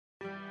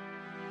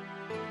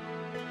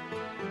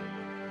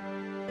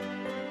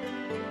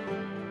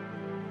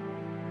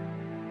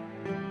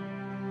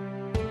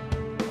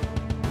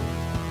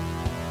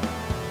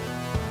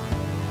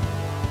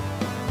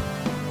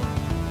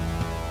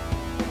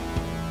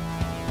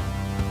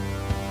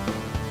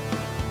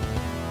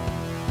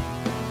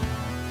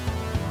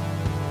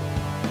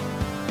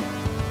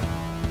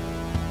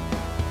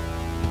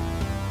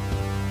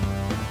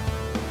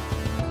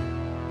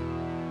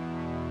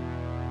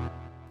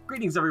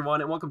Greetings, everyone,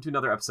 and welcome to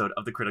another episode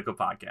of the Critical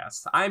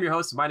Podcast. I am your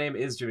host. My name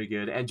is Jimmy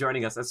Good, and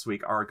joining us this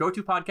week are our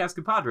go-to podcast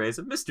compadres,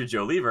 Mr.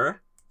 Joe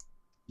Lever.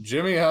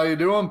 Jimmy, how you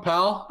doing,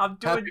 pal? I'm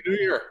doing. Happy New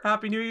Year.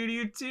 Happy New Year to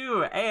you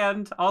too,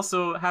 and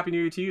also Happy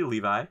New Year to you,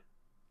 Levi.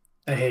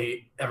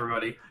 Hey,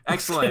 everybody.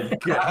 Excellent.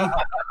 Good.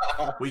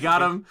 We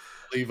got him.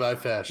 Levi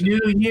fashion. New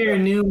year,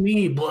 new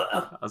me.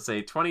 Blah. I'll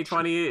say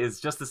 2020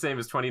 is just the same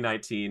as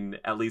 2019,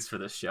 at least for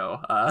this show.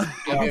 I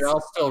mean,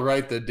 I'll still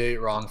write the date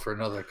wrong for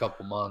another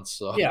couple months.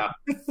 So Yeah.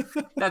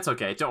 That's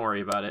okay. Don't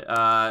worry about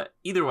it.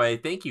 Either way,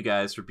 thank you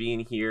guys for being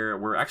here.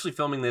 We're actually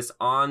filming this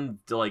on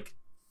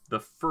the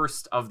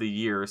first of the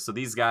year, so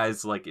these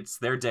guys, it's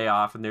their day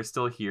off and they're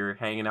still here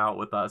hanging out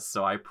with us,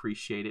 so I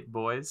appreciate it,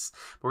 boys.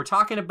 But we're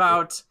talking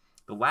about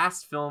the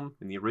last film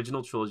in the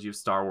original trilogy of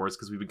Star Wars,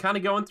 because we've been kind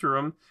of going through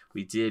them.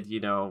 We did,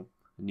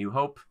 New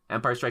Hope,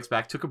 Empire Strikes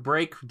Back, took a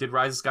break, did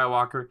Rise of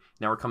Skywalker,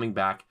 now we're coming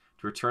back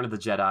to Return of the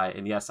Jedi,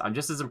 and yes, I'm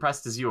just as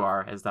impressed as you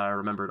are, as that I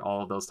remembered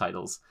all of those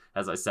titles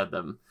as I said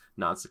them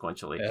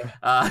non-sequentially.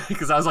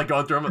 Because I was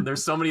going through them, and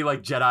there's so many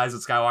Jedis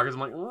and Skywalkers. I'm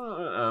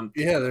like,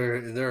 yeah,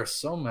 there are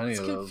so many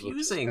of those. It's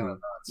confusing.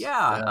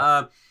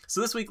 Yeah. So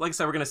this week, like I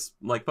said, we're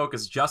gonna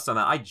focus just on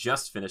that. I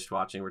just finished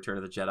watching Return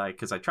of the Jedi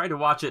because I tried to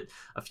watch it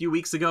a few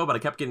weeks ago, but I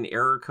kept getting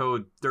error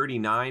code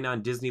 39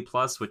 on Disney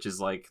Plus, which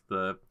is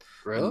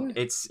Really?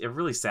 It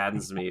really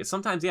saddens me.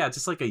 Sometimes,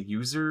 it's just a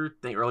user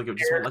thing, or it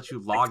just won't let you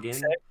log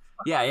in.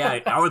 Yeah,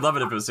 I would love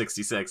it if it was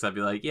 66. I'd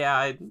be like,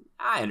 yeah,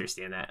 I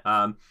understand that.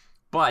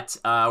 But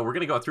we're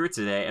going to go through it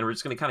today, and we're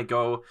just going to kind of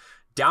go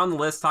down the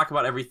list, talk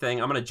about everything.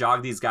 I'm going to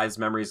jog these guys'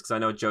 memories, because I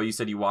know, Joe, you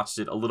said you watched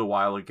it a little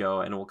while ago,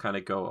 and we'll kind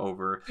of go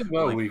over...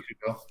 About a week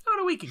ago. About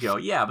a week ago,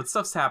 yeah, but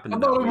stuff's happened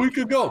About a week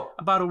ago.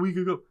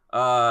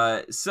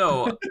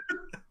 So,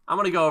 I'm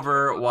going to go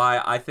over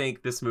why I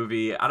think this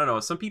movie... I don't know,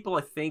 some people,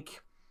 I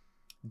think,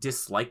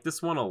 dislike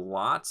this one a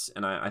lot,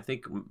 and I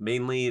think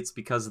mainly it's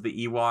because of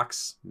the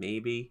Ewoks,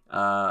 maybe.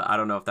 I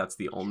don't know if that's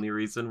the only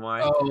reason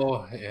why.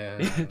 Oh, yeah.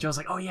 Joe's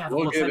like, oh, yeah, the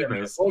we'll little teddy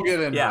bears. We'll get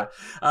into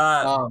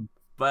it.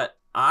 But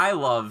I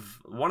love...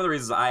 One of the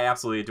reasons I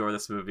absolutely adore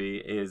this movie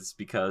is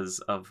because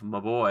of my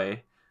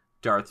boy,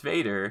 Darth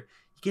Vader.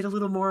 You get a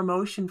little more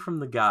emotion from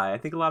the guy. I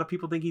think a lot of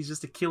people think he's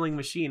just a killing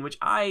machine, which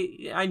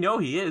I know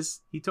he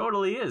is. He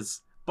totally is.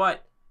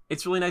 But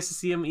it's really nice to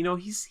see him.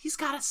 He's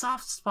got a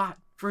soft spot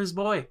for his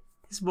boy.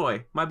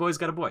 My boy's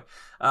got a boy.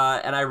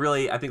 And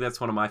I think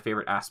that's one of my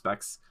favorite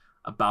aspects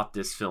about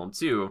this film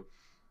too.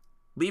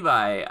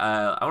 Levi,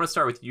 I want to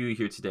start with you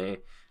here today.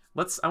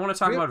 I want to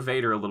talk about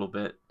Vader a little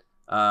bit.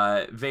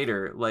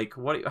 Vader,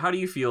 how do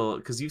you feel?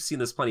 Because you've seen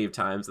this plenty of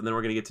times, and then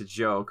we're gonna get to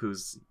Joe,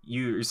 who's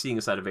you're seeing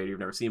a side of Vader you've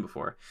never seen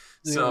before.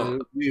 So,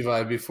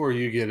 Levi, before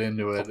you get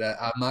into it,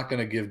 I'm not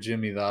gonna give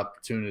Jimmy the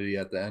opportunity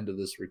at the end of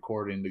this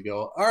recording to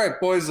go, all right,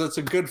 boys, that's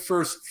a good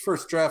first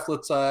draft.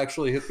 Let's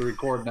actually hit the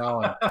record now.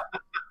 And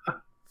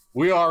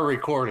we are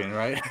recording,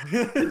 right?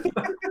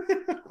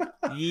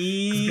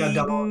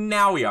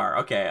 Now we are.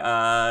 Okay.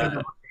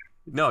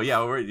 No,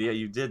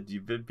 you did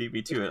beat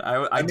me to it.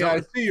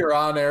 I see your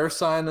on-air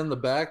sign in the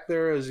back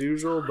there as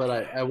usual, but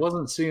I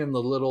wasn't seeing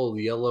the little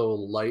yellow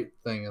light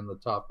thing in the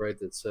top right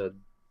that said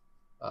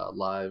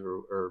live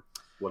or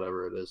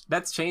whatever it is.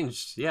 That's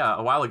changed. Yeah,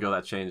 a while ago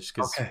that changed,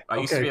 because I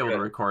used to be able to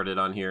record it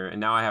on here, and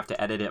now I have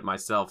to edit it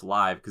myself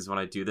live, because when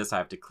I do this, I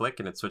have to click,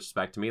 and it switches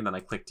back to me, and then I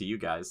click to you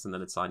guys, and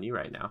then it's on you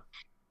right now.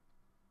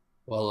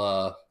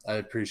 Well, I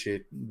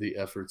appreciate the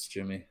efforts,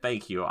 Jimmy.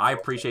 Thank you. I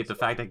appreciate the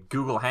fact that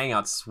Google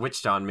Hangouts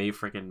switched on me.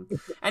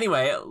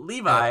 Anyway,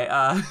 Levi.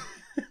 I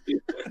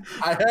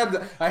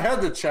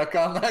had to check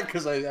on that,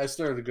 because I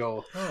started to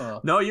go,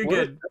 no, you're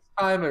good. This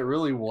time it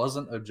really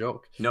wasn't a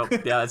joke. Nope.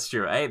 Yeah, that's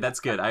true. Hey, that's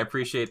good. I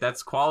appreciate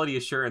that's quality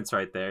assurance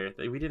right there.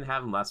 We didn't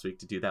have him last week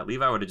to do that.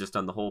 Levi would have just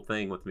done the whole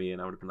thing with me,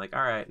 and I would have been like,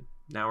 all right,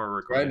 now we're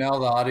recording. Right now,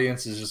 the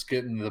audience is just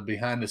getting the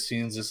behind the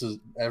scenes. This is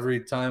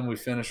every time we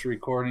finish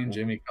recording,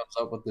 Jimmy comes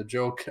up with the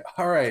joke.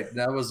 All right,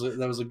 that was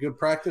a good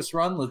practice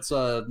run. Let's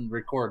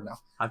record now.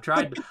 I've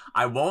tried.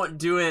 I won't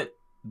do it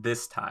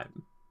this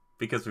time,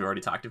 because we've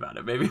already talked about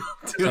it. Maybe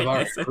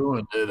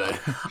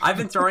I've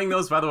been throwing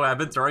those, by the way,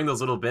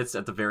 little bits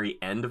at the very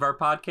end of our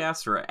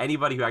podcast for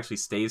anybody who actually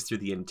stays through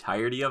the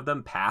entirety of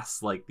them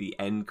past the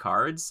end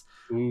cards.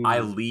 Ooh. I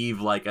leave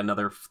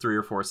another 3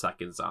 or 4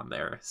 seconds on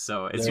there.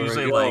 So it's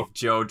usually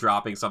Joe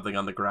dropping something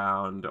on the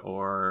ground,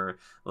 or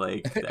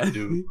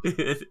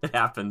it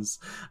happens.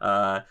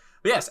 But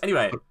yes,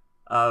 anyway.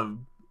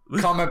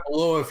 Comment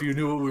below if you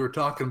knew what we were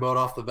talking about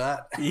off the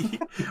bat.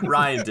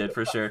 Ryan did,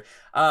 for sure.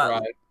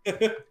 Right.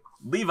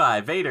 Levi,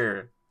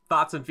 Vader,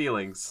 thoughts and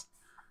feelings?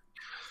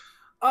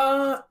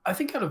 I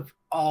think out of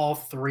all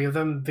 3 of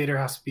them, Vader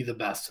has to be the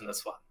best in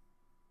this one.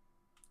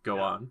 Go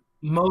on.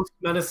 Most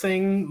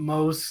menacing,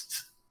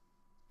 most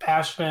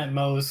passionate,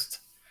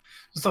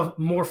 just a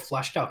more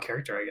fleshed out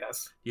character, I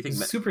guess. You think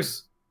super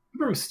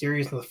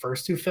mysterious in the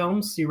first 2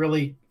 films? I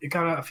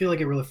feel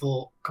like it really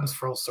comes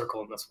full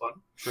circle in this one.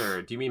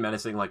 Sure. Do you mean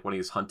menacing when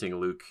he's hunting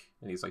Luke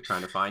and he's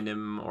trying to find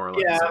him, or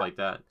stuff like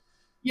that?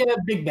 Yeah,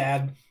 big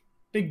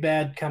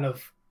bad kind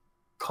of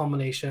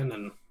culmination.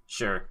 And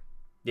sure.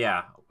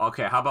 Yeah.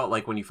 Okay. How about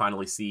like when you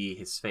finally see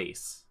his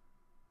face?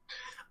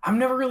 I've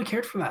never really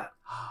cared for that.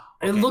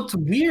 It Okay. looked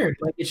weird.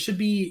 Like it should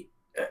be.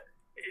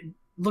 It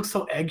looks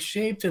so egg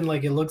shaped, and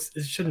like it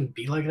shouldn't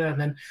be like that.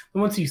 And then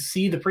once you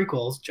see the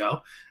prequels,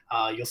 Joe,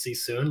 you'll see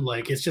soon.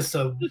 Like it's just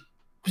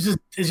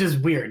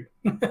weird.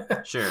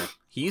 Sure.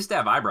 He used to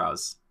have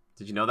eyebrows.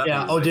 Did you know that?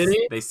 Yeah. They, Oh, did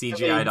he? they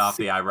CGI'd off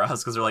the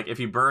eyebrows because they're like, if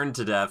he burned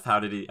to death, how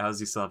does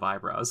he still have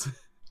eyebrows?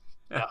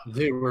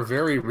 They were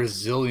very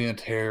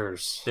resilient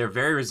hairs. They're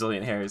very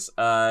resilient hairs.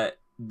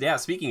 Yeah.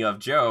 Speaking of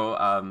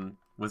Joe,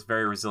 with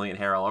very resilient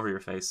hair all over your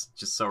face,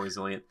 just so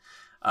resilient.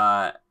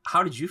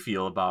 How did you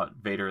feel about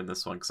Vader in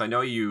this one? Because I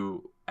know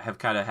you have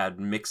kind of had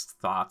mixed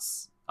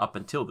thoughts up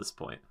until this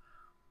point.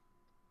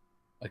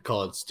 I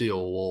call it steel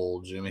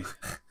wool, Jimmy.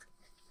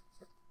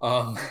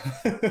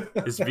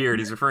 His beard.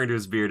 He's referring to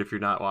his beard if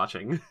you're not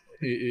watching.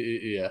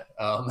 Yeah.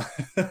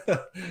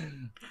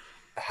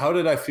 How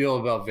did I feel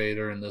about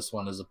Vader in this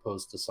one as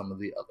opposed to some of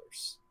the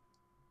others?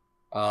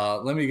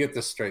 Let me get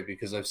this straight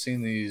because I've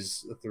seen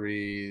these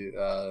three.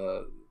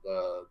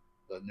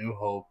 The New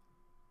Hope.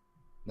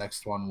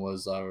 Next one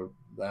was The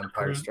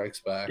Empire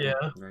Strikes Back. Yeah.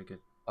 Very good.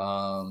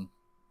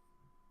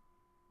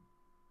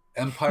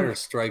 Empire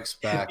Strikes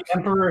Back. The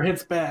Emperor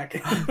hits back.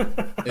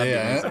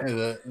 Yeah,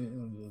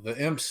 the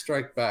imps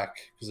strike back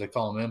because they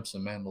call them imps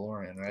in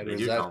Mandalorian, right? They Or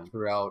do is call that 'em.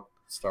 throughout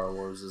Star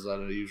Wars? Is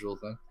that a usual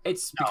thing?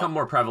 It's become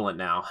more prevalent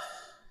now.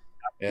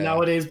 Yeah.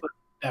 Nowadays, but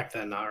back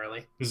then, not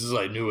really. This is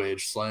like new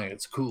age slang.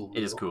 It's cool.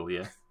 It is cool,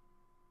 yeah.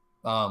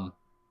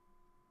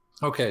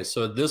 Okay,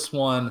 so this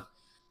one,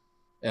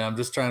 and I'm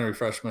just trying to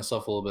refresh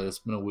myself a little bit. It's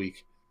been a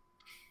week.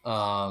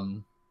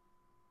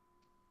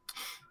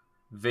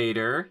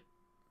 Vader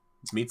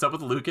meets up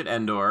with Luke at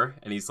Endor,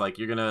 and he's like,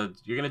 "You're gonna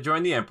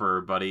join the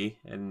Emperor, buddy."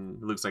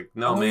 And Luke's like,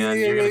 "No, man,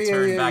 you're gonna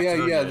turn back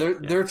to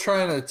the They're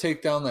trying to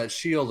take down that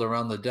shield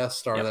around the Death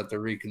Star Yep. that they're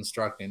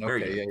reconstructing.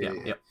 Very Okay,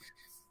 good. yeah.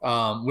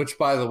 Yep. Which,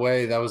 by the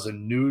way, that was a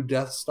new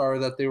Death Star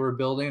that they were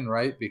building,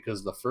 right?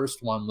 Because the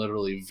first one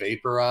literally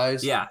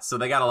vaporized. Yeah, so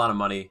they got a lot of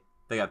money.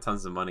 They got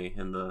tons of money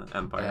in the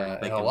Empire.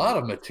 They and a can- lot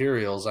of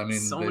materials. I mean,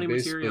 So they many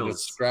basically materials.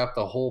 just scrapped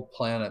a whole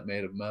planet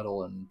made of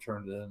metal and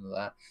turned it into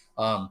that.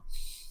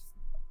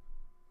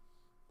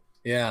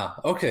 Yeah.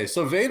 Okay.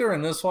 So Vader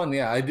in this one,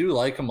 yeah, I do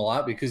like him a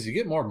lot because you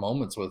get more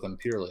moments with him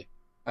purely.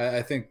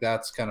 I think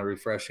that's kind of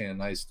refreshing and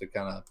nice to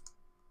kind of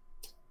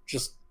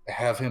just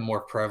have him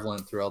more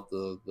prevalent throughout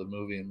the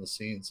movie and the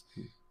scenes.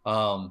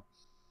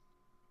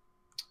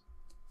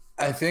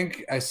 I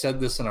think I said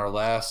this in our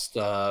last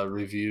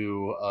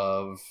review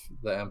of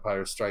The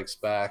Empire Strikes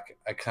Back.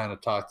 I kind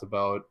of talked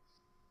about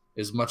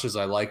as much as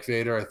I like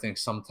Vader, I think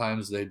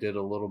sometimes they did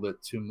a little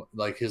bit too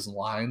like his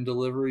line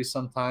delivery.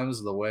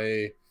 Sometimes the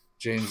way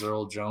James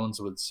Earl Jones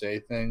would say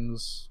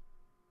things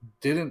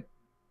didn't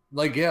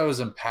like, yeah, it was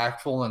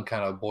impactful and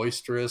kind of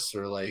boisterous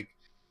or like,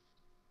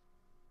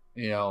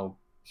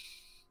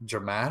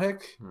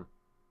 dramatic,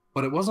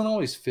 but it wasn't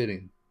always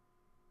fitting.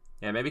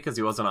 Yeah, maybe because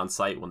he wasn't on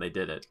site when they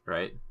did it,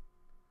 right?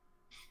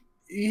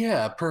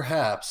 Yeah,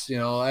 perhaps.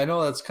 I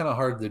know that's kind of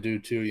hard to do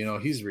too.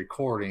 He's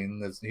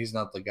recording. He's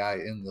not the guy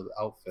in the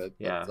outfit.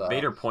 Yeah, but,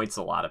 Vader points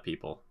a lot of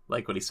people.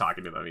 Like when he's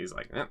talking to them, he's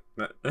like,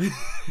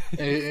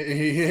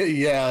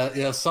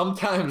 yeah.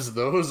 Sometimes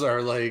those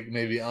are like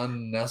maybe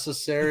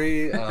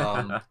unnecessary.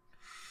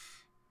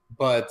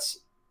 But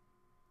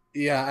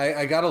yeah,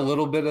 I got a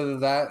little bit of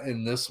that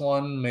in this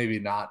one. Maybe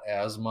not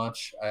as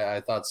much.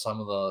 I thought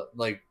some of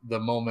the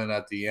moment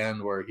at the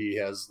end where he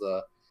has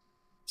the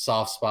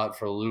soft spot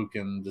for Luke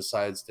and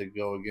decides to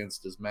go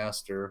against his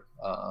master,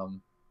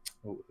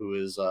 who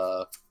is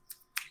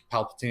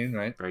Palpatine,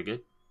 right? Very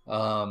good.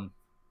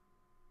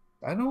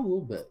 I know a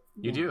little bit.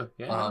 You do,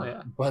 yeah,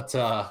 yeah. But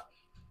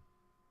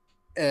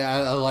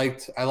I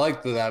liked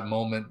that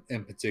moment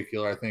in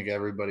particular. I think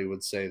everybody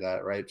would say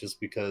that, right?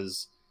 Just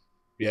because,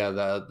 yeah,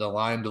 the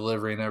line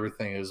delivery and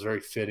everything is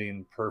very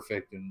fitting,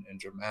 perfect, and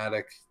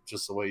dramatic,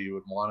 just the way you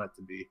would want it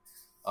to be.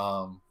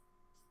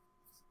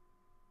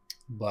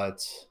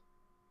 But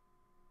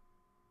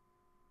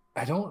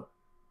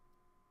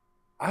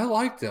I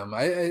liked him.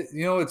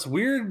 It's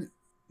weird.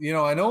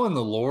 I know in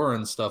the lore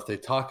and stuff, they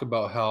talk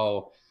about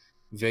how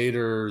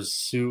Vader's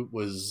suit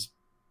was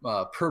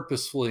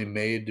purposefully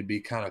made to be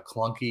kind of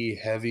clunky,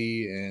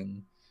 heavy,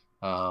 and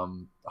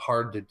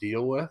hard to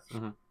deal with.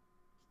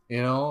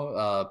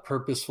 Mm-hmm.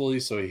 Purposefully,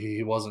 so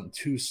he wasn't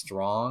too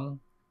strong.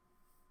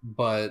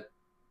 But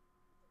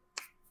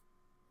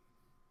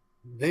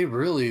they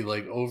really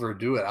like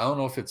overdo it. I don't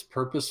know if it's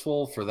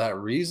purposeful for that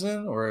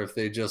reason or if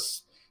they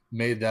just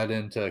made that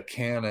into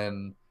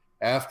canon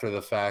after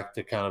the fact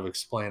to kind of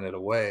explain it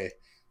away.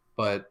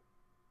 But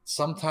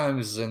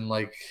sometimes in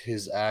like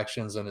his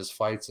actions and his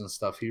fights and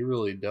stuff, he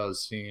really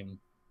does seem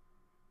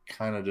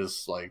kind of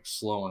just like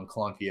slow and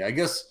clunky, I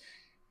guess.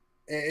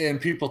 And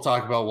people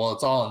talk about, well,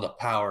 it's all in the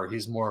power.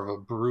 He's more of a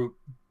brute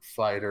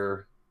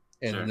fighter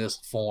in this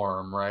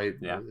form, right?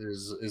 Yeah.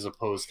 As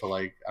opposed to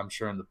like, I'm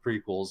sure in the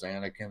prequels,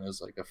 Anakin is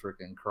like a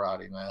freaking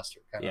karate master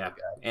kind of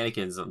guy.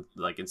 Anakin's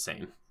like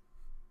insane.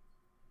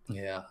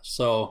 Yeah.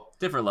 So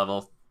different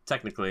level.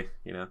 technically,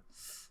 Yeah,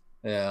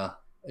 yeah.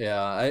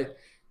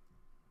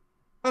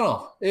 I don't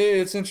know.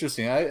 It's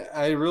interesting.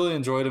 I really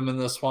enjoyed him in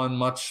this one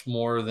much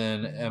more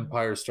than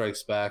Empire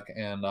Strikes Back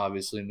and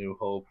obviously New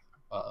Hope.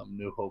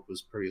 New Hope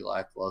was pretty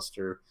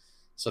lackluster,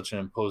 such an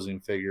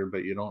imposing figure,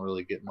 but you don't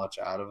really get much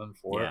out of him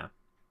for Yeah.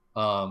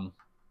 it.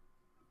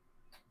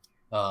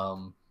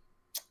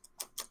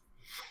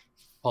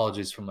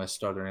 Apologies for my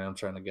stuttering. I'm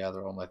trying to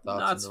gather all my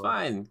thoughts. No, it's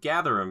fine.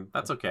 Gather them.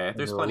 That's okay.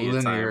 There's plenty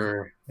of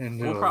time.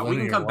 We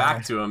can come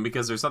back to him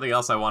because there's something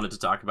else I wanted to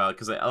talk about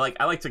because I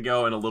like to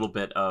go in a little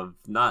bit of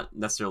not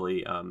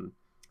necessarily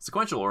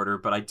sequential order,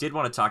 but I did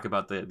want to talk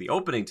about the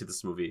opening to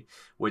this movie,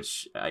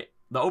 which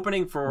the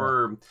opening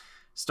for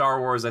Star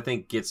Wars I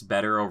think gets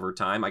better over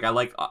time. Like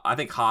I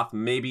think Hoth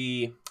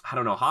maybe, I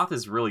don't know, Hoth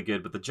is really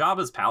good, but the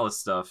Jabba's palace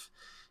stuff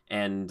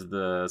and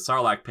the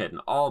Sarlacc pit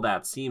and all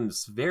that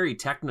seems very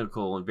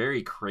technical and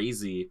very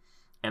crazy,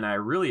 and I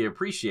really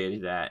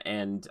appreciated that.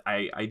 And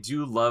I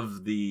do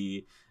love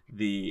the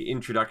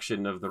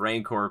introduction of the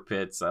Rancor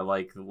pits. I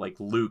like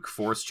Luke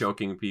force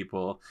choking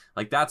people.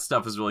 Like that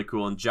stuff is really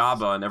cool. And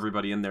Jabba and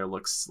everybody in there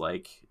looks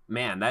like,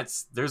 man,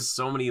 there's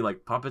so many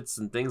like puppets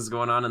and things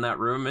going on in that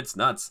room. It's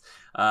nuts.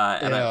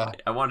 And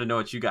I wanted to know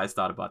what you guys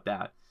thought about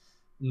that.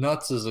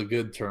 Nuts is a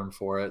good term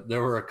for it.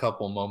 There were a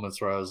couple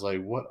moments where I was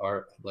like,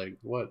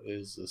 what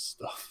is this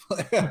stuff?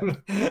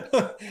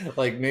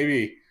 Like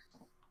maybe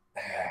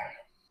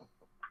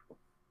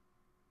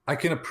I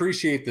can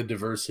appreciate the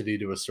diversity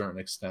to a certain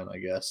extent, I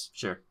guess.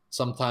 Sure.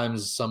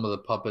 Sometimes some of the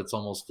puppets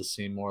almost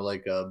seem more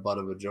like a butt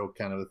of a joke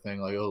kind of a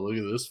thing. Like, oh, look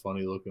at this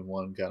funny looking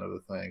one kind of a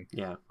thing.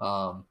 Yeah.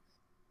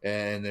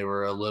 And they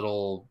were a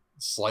little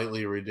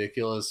slightly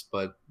ridiculous,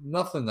 but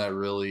nothing that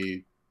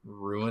really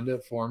ruined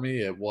it for me.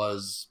 It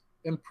was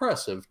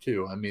impressive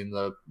too. I mean,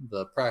 the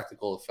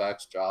practical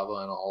effects,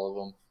 Jabba and all of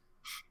them,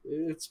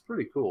 it's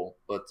pretty cool.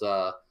 But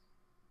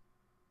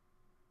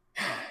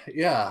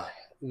yeah,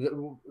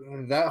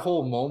 that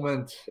whole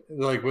moment,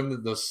 like when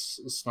the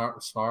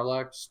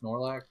Snorlax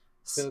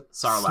pit?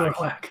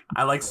 Sarlacc.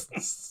 I like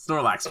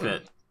Snorlax's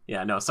pit.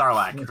 Yeah, no,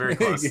 Sarlacc, very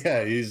close.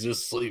 Yeah, he's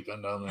just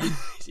sleeping down there.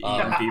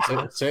 Eating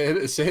people. Say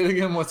it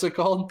again. What's it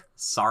called?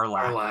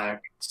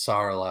 Sarlacc.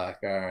 All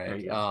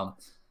right.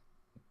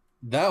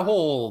 That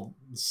whole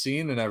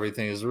scene and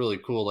everything is really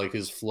cool, like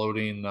his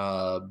floating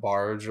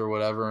barge or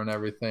whatever and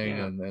everything,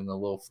 and the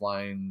little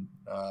flying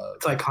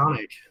it's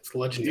iconic, it's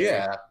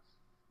legendary.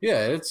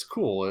 Yeah, it's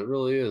cool, it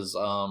really is.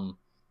 I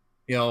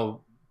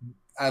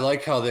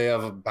like how they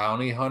have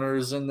bounty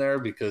hunters in there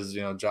because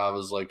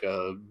Jabba's like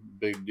a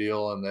big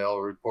deal and they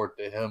all report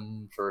to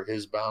him for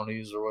his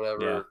bounties or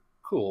whatever.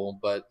 Cool,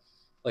 but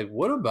like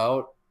what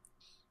about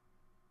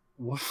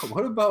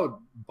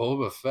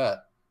Boba Fett?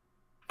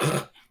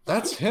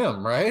 That's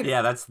him, right?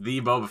 Yeah, that's the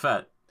Boba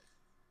Fett.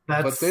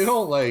 But they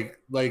don't like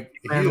he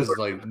is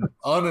like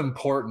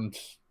unimportant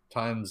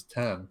times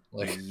 10.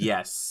 Like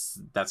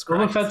yes, that's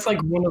correct. Boba Fett's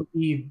like one of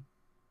the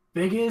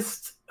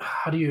biggest.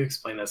 How do you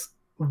explain this?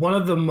 One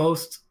of the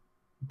most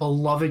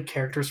beloved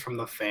characters from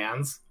the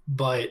fans,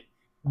 but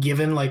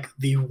given like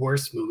the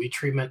worst movie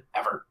treatment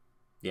ever.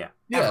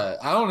 Yeah,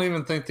 I don't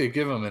even think they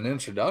give him an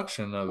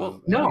introduction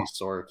of any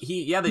sort.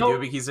 They do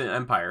because he's an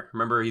Empire.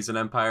 Remember, he's an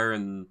Empire,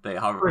 and they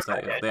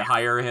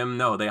hire him.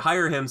 No, they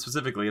hire him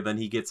specifically, and then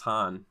he gets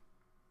Han.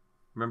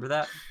 Remember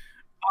that?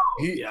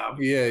 Yeah.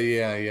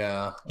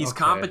 He's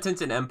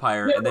competent in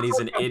Empire, and then he's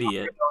an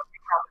idiot.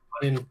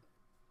 And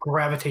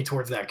gravitate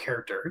towards that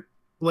character.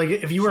 Like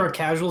if you were a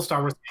casual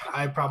Star Wars fan,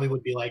 I probably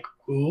would be like,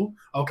 "Ooh,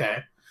 okay."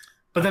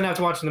 But then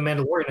after watching The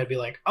Mandalorian, I'd be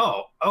like,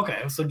 oh,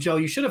 okay. So, Joe,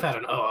 you should have had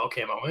an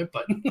okay moment.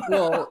 But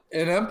well,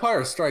 in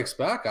Empire Strikes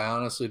Back, I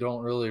honestly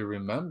don't really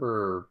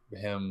remember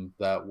him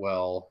that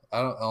well.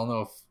 I don't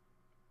know if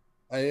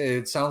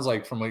it sounds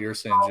like from what you're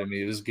saying, Jimmy,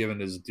 he was given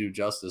his due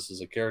justice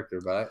as a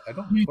character, but I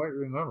don't quite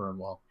remember him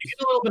well. You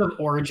get a little bit of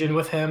origin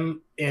with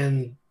him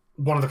in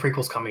one of the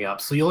prequels coming up,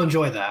 so you'll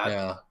enjoy that.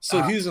 Yeah.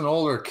 So he's an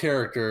older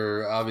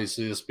character,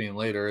 obviously this being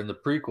later. In the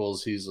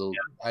prequels,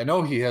 I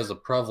know he has a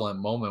prevalent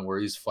moment where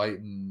he's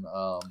fighting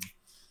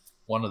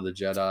one of the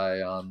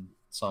Jedi on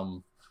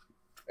some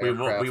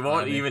We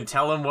won't even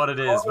tell him what it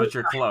is, but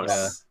you're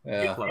close.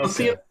 Yeah. You'll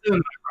see it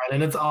soon,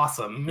 and it's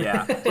awesome.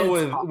 Yeah.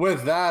 So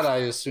with that, I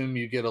assume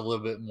you get a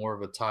little bit more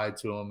of a tie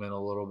to him and a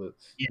little bit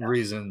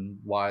reason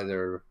why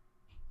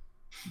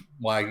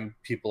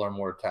people are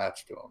more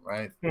attached to him,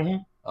 right?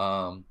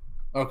 Mm-hmm.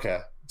 Okay,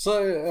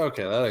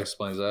 that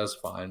explains that. That's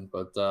fine,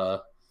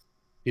 but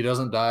he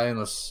doesn't die in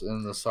the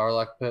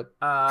Sarlacc pit.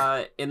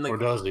 Or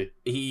does he?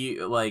 He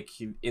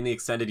in the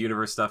extended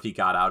universe stuff, he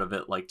got out of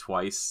it like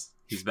twice.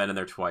 He's been in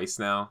there twice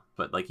now,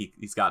 but like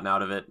he's gotten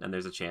out of it, and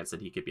there's a chance that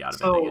he could be out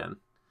of it again.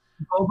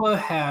 Boba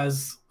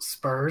has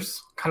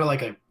spurs, kind of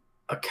like a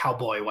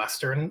cowboy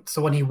western.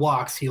 So when he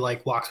walks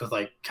with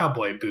like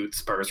cowboy boot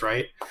spurs,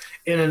 right?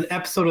 In an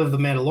episode of The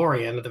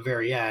Mandalorian at the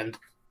very end.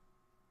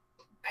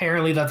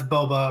 Apparently, that's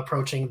Boba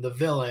approaching the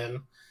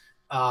villain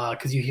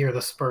because you hear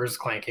the spurs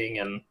clanking,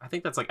 and I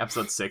think that's like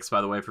episode 6, by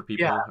the way, for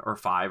people, or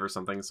 5 or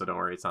something. So don't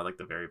worry, it's not like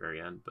the very,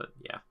 very end, but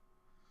yeah.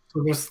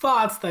 So there's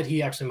thoughts that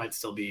he actually might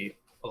still be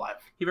alive.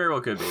 He very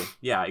well could be.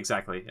 Yeah,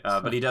 exactly.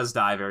 But he does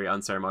die very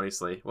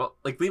unceremoniously. Well,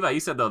 like Levi, you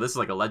said though, this is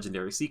like a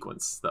legendary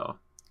sequence, though.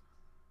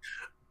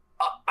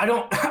 I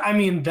don't. I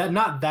mean that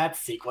not that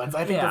sequence.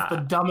 I think that's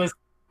the dumbest.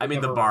 I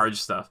mean the ever. barge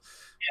stuff.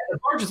 Yeah, the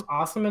barge is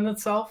awesome in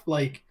itself.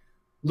 Like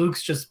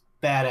Luke's just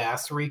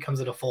badassery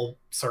comes in a full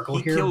circle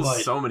He here. kills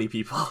but so many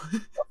people.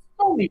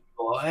 so many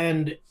people,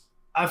 and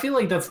I feel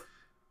like that's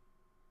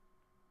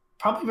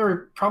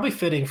probably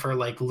fitting for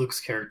like Luke's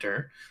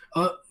character.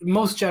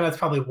 Most Jedi's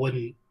probably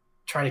wouldn't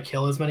try to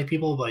kill as many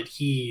people, but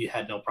he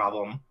had no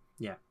problem.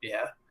 Yeah.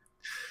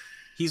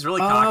 He's really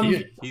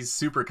cocky. He's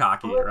super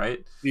cocky,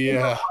 right?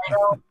 Yeah.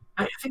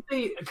 I think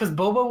because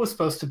Boba was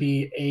supposed to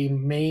be a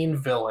main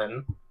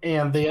villain,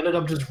 and they ended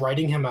up just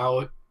writing him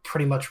out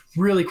pretty much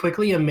really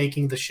quickly and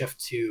making the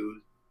shift to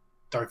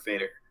Darth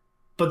Vader.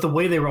 But the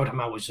way they wrote him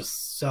out was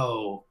just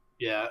so,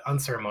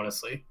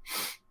 unceremoniously.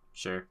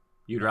 Sure.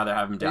 You'd rather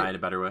have him die in a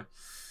better way.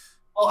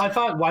 Well, I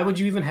thought, why would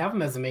you even have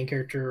him as the main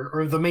character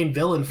or the main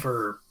villain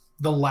for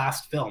the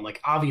last film? Like,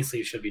 obviously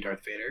it should be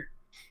Darth Vader.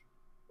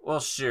 Well,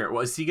 sure.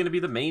 Well, is he going to be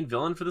the main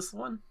villain for this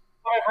one?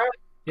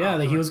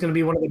 Yeah, he was going to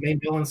be one of the main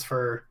villains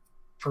for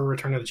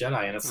Return of the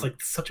Jedi, and it's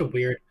like such a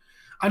weird.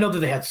 I know that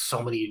they had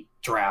so many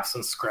drafts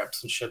and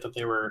scripts and shit that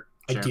they were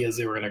ideas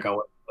they were going to go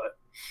with, but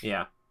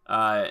yeah.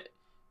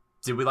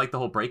 Did we like the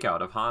whole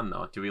breakout of Han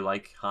though? Do we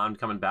like Han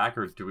coming back,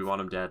 or do we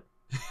want him dead?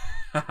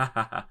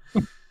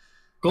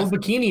 Gold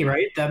bikini,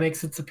 right? That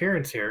makes its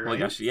appearance here. Right?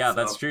 Well, yeah,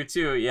 that's true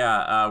too.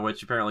 Yeah,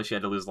 which apparently she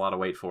had to lose a lot of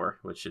weight for,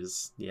 which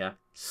is Yep.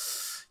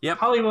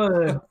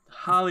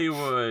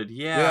 Hollywood.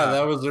 Yeah,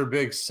 that was their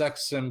big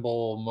sex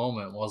symbol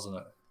moment, wasn't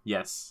it?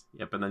 Yes.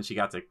 Yep. And then she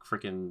got to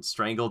freaking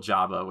strangle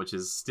Jabba, which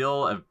is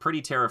still a pretty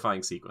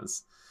terrifying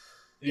sequence.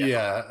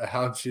 Yeah.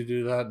 How'd she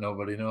do that?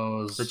 Nobody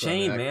knows. The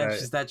chain, man.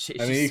 She's that chain.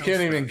 I mean, you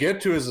can't even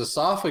get to his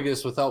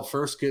esophagus without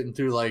first getting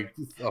through like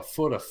a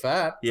foot of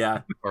fat.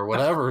 Yeah. Or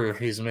whatever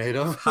he's made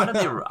of. How did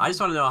they? I just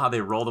want to know how they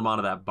rolled him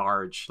onto that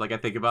barge. Like, I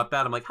think about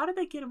that. I'm like, how did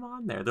they get him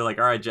on there? They're like,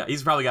 all right,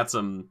 he's probably got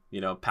some,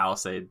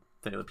 Palisade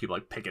thing that people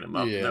like picking him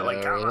up. Yeah, they're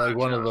like, like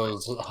one of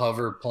those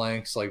hover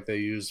planks like they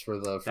use for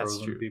the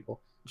frozen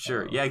people.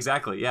 Sure. Yeah,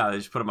 exactly. Yeah, they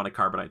just put him on a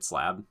carbonite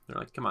slab. They're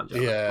like, come on,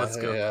 John. Let's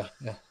go. Yeah.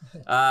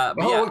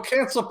 We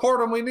can't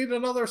support him. We need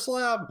another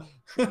slab.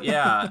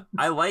 Yeah.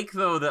 I like,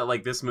 though, that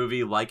like this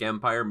movie, like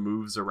Empire,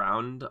 moves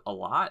around a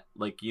lot.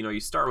 Like, you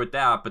start with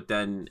that, but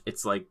then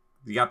it's like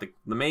you got the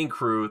main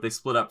crew. They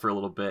split up for a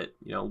little bit.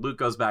 Luke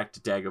goes back to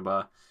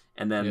Dagobah,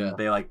 and then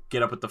they like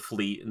get up with the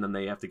fleet, and then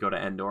they have to go to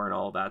Endor and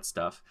all that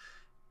stuff.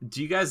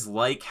 Do you guys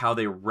like how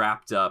they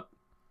wrapped up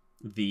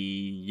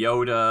the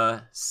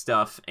Yoda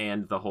stuff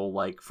and the whole,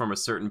 like, from a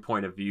certain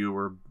point of view,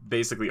 where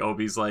basically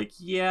Obi's like,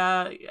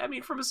 yeah, I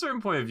mean, from a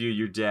certain point of view,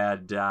 your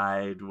dad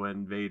died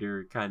when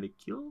Vader kind of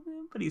killed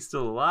him, but he's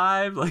still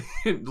alive. Like,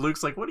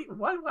 Luke's like, why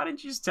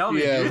didn't you just tell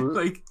me? Yeah, dude?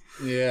 Like,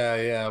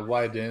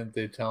 why didn't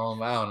they tell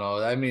him? I don't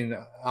know. I mean,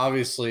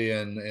 obviously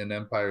in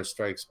Empire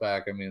Strikes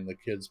Back, I mean, the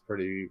kid's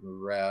pretty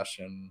rash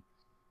and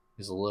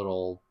he's a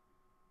little,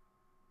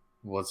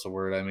 what's the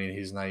word? I mean,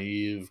 he's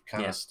naive,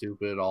 kind of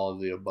stupid, all of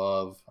the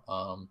above.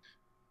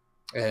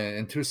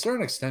 And to a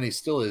certain extent, he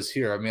still is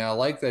here. I mean, I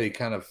like that he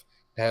kind of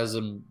has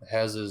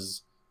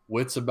his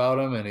wits about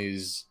him, and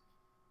he's,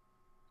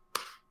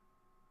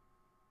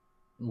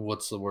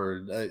 what's the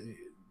word?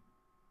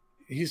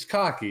 He's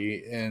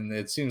cocky, and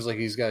it seems like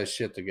he's got his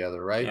shit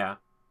together, right? Yeah.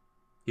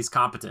 He's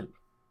competent.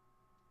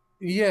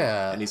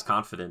 Yeah. And he's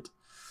confident.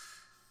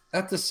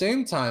 At the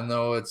same time,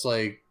 though, it's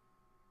like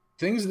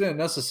things didn't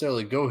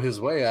necessarily go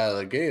his way out of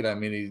the gate. I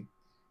mean,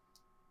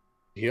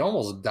 he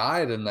almost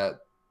died in that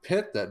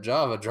pit that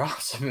Java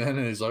drops him in,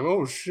 and he's like,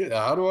 "Oh shit,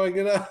 how do I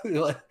get out?"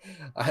 Like,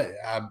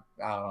 I don't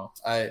know.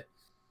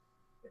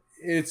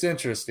 It's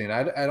interesting.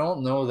 I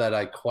don't know that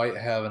I quite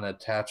have an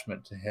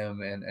attachment to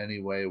him in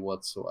any way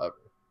whatsoever.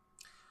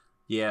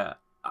 Yeah,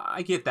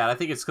 I get that. I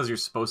think it's because you're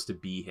supposed to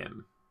be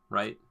him,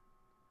 right?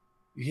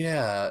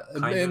 Yeah,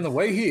 and the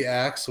way he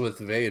acts with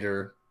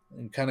Vader,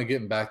 and kind of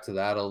getting back to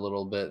that a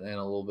little bit and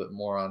a little bit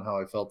more on how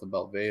I felt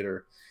about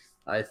Vader,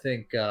 I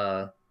think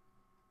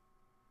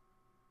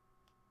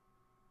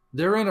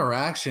their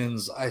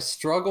interactions, I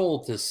struggle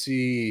to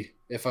see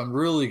if I'm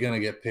really going to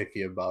get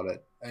picky about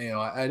it.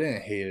 I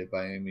didn't hate it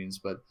by any means,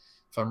 but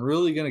if I'm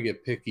really going to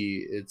get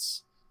picky,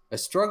 I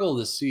struggle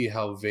to see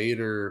how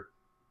Vader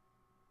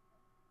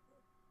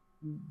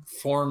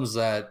forms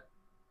that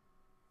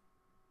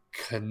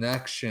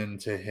connection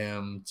to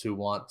him to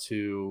want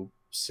to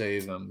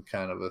save him,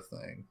 kind of a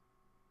thing.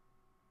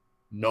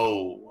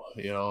 No,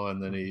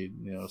 and then he,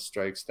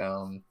 strikes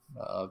down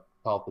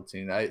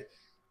Palpatine.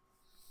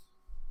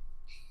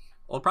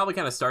 Well, it probably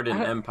kind of started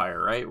in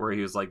Empire, right? Where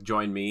he was like,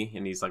 join me,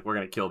 and he's like, we're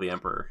going to kill the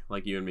Emperor,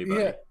 like you and me,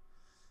 buddy. Yeah.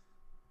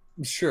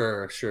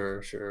 Sure.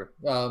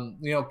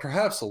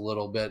 Perhaps a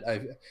little bit.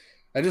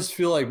 I just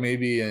feel like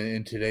maybe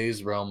in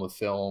today's realm of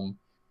film,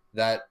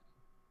 that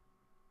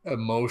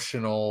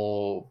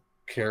emotional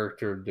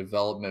character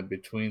development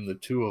between the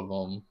two of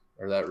them,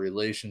 or that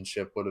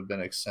relationship, would have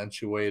been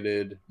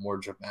accentuated more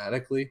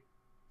dramatically.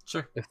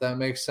 Sure. if that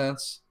makes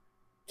sense,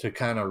 to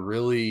kind of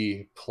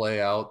really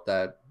play out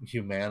that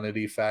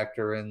humanity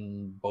factor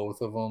in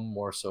both of them,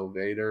 more so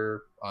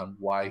Vader on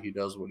why he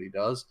does what he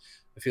does.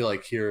 I feel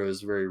like here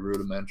is very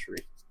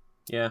rudimentary.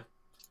 Yeah.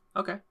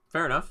 Okay.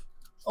 Fair enough.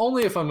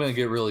 Only if I'm going to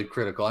get really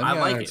critical. I mean,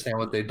 I like understand it.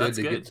 what they did That's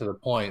to good. get to the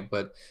point,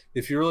 but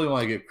if you really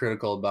want to get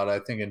critical about it, I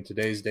think in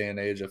today's day and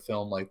age, a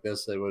film like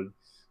this, they would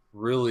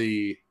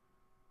really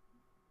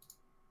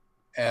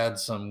add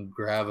some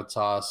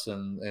gravitas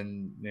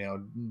and you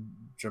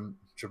know,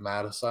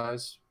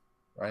 dramatize,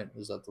 right?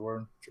 Is that the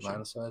word?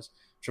 Dramatize?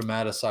 Sure.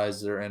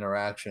 Dramatize their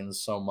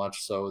interactions so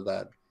much so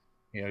that,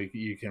 you know,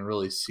 you can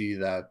really see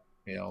that,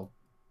 you know,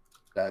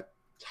 that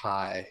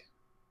tie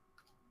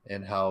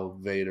and how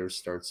Vader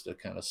starts to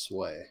kind of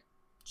sway.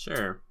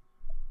 Sure.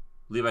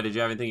 Levi, did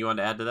you have anything you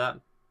wanted to add to that?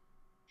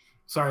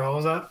 Sorry, what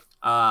was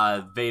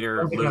that?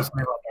 Vader, Luke.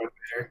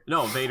 Vader.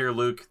 No, Vader,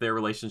 Luke, their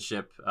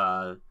relationship,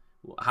 how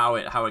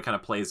it kind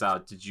of plays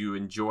out. Did you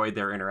enjoy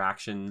their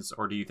interactions,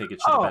 or do you think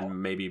it should have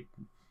been maybe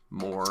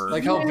more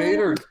like how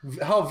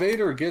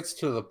Vader gets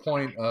to the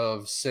point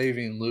of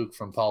saving Luke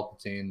from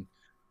Palpatine?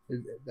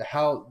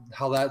 How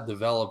that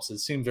develops, it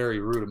seemed very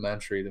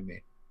rudimentary to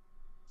me.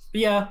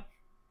 Yeah,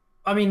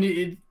 I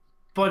mean,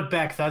 but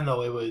back then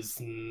though, it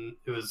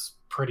was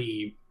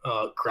pretty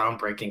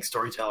groundbreaking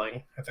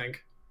storytelling, I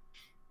think.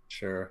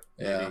 Sure.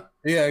 Yeah.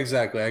 Maybe. Yeah.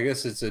 Exactly. I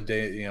guess it's a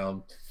day. You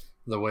know,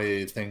 the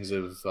way things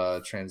have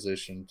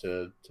transitioned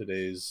to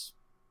today's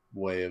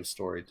way of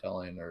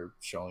storytelling or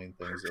showing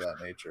things of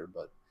that nature.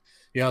 But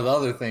you know, the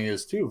other thing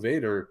is too,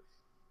 Vader.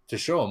 To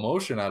show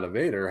emotion out of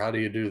Vader, how do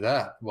you do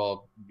that?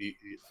 Well,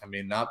 I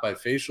mean, not by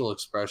facial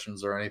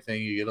expressions or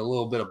anything. You get a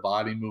little bit of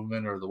body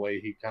movement or the way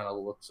he kind of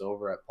looks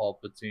over at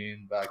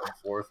Palpatine back and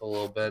forth a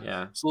little bit.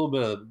 Yeah. It's a little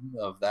bit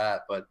of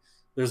that, but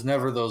there's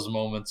never those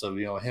moments of,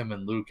 you know, him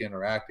and Luke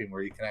interacting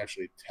where you can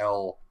actually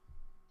tell,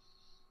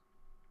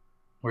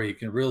 where you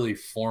can really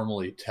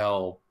formally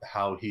tell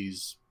how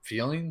he's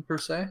feeling per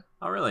se.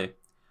 Oh, really?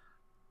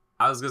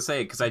 I was gonna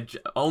say because I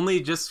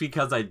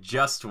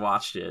just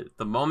watched it.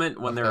 The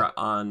moment when they're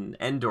on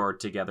Endor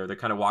together, they're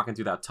kind of walking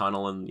through that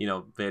tunnel, and you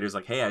know, Vader's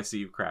like, "Hey, I see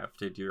you've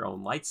crafted your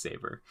own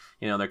lightsaber."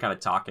 You know, they're kind of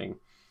talking,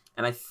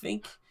 and I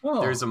think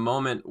there's a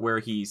moment where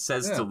he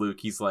says to Luke,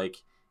 "He's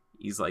like,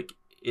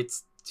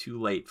 it's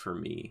too late for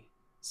me,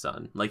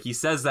 son." Like he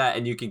says that,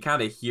 and you can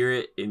kind of hear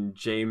it in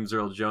James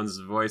Earl Jones'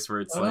 voice,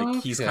 where it's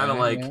like he's kind of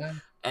like,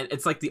 and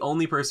it's like the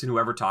only person who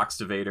ever talks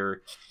to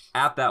Vader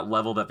at that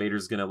level that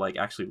Vader's gonna like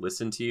actually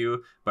listen to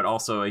you, but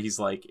also he's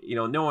like, you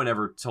know, no one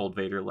ever told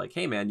Vader like,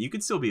 hey man, you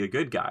could still be a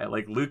good guy.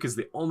 Like Luke is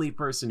the only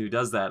person who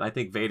does that, and I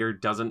think Vader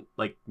doesn't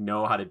like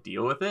know how to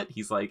deal with it.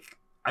 He's like,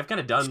 I've kind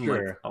of done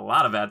like a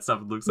lot of bad stuff,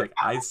 and Luke's like,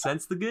 I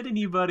sense the good in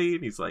you, buddy,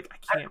 and he's like,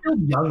 I can't.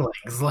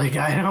 Younglings, like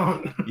I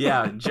don't.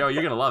 Yeah, Joe,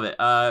 you're gonna love it.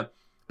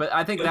 But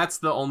I think that's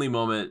the only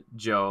moment,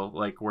 Joe,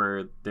 like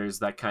where there's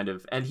that kind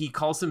of, and he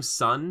calls him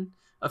son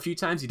a few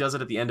times. He does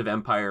it at the end of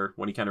Empire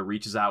when he kind of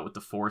reaches out with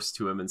the Force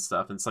to him and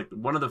stuff. And it's like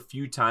one of the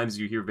few times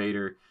you hear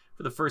Vader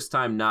for the first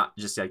time not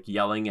just like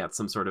yelling at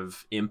some sort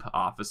of imp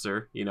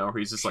officer, you know, where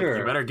he's just like,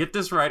 you better get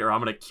this right or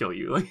I'm gonna kill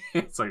you. Like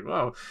it's like,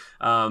 whoa.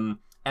 And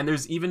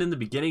there's even in the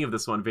beginning of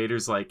this one,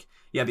 Vader's like,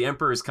 yeah, the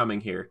Emperor's coming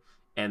here.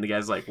 And the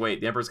guy's like, wait,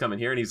 the Emperor's coming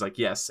here? And he's like,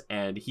 yes,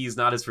 and he's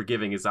not as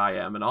forgiving as I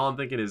am. And all I'm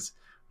thinking is,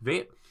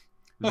 Vader,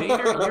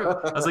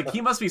 I was like, he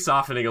must be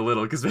softening a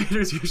little, because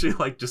Vader's usually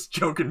like just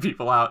choking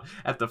people out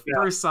at the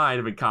first sign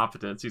of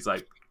incompetence. He's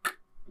like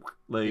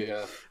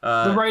the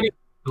writing is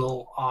a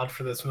little odd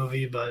for this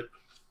movie, but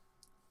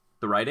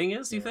the writing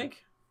is, you think?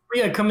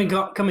 Yeah, coming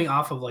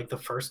off of like the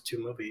first two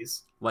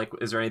movies. Like,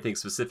 is there anything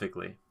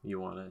specifically you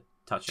want to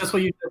touch just on?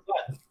 What you just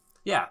said.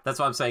 Yeah, that's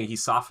what I'm saying.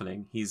 He's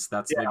softening. Maybe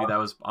that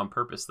was on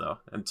purpose though,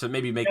 and to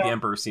maybe make the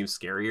Emperor seem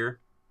scarier,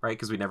 right?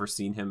 Because we've never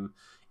seen him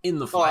in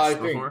the flesh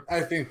before.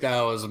 I think that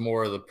was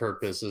more of the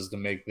purpose, is to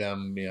make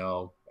them, you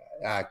know,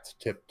 act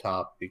tip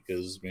top,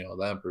 because you know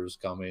the Emperor's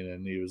coming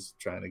and he was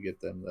trying to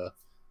get them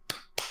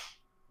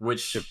to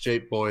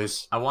ship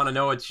boys. I want to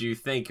know what you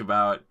think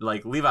about,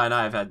 like, Levi and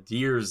I have had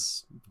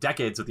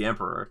decades with the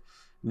Emperor.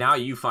 Now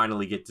you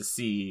finally get to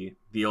see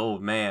the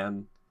old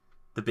man,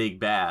 the big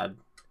bad,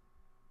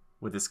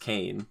 with his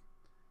cane.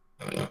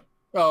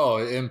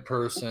 Oh, in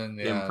person.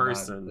 Yeah, in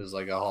person. There's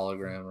like a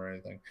hologram or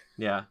anything.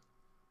 Yeah.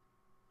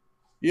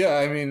 Yeah,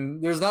 I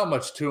mean, there's not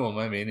much to him.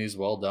 I mean, he's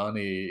well done.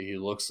 He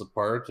looks the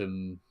part,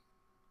 and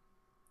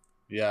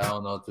yeah, I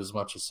don't know if there's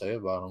much to say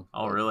about him.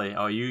 Oh, really?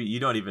 Oh, you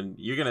don't even.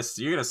 You're gonna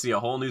see a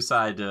whole new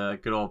side to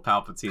good old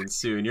Palpatine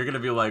soon. You're gonna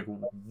be like,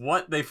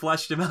 what? They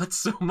fleshed him out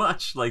so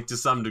much, like to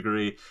some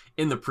degree,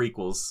 in the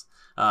prequels.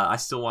 I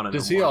still want to.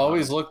 Does he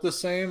always look the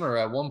same, or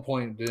at one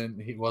point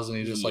wasn't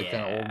he just like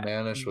kind of old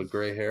manish with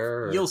gray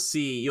hair? Or? You'll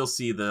see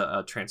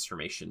the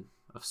transformation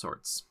of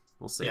sorts.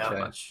 We'll say too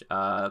much.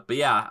 But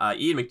yeah,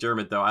 Ian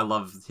McDiarmid, though, I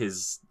love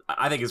his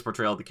I think his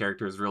portrayal of the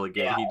character is really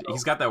good. Yeah.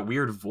 He's got that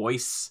weird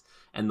voice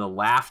and the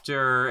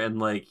laughter, and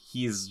like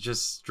he's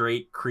just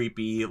straight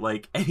creepy.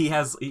 Like, and he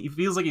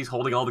feels like he's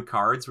holding all the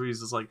cards where he's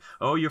just like,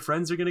 oh, your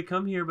friends are gonna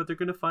come here, but they're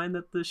gonna find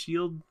that the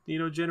shield,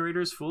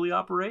 generator is fully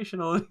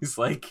operational. And he's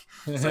like,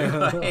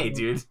 hey,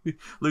 dude.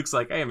 Luke's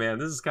like, hey, man,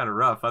 this is kind of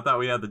rough. I thought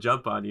we had the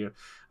jump on you.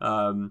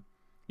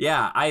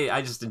 Yeah,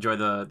 I just enjoy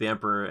the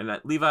Emperor. And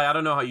Levi, I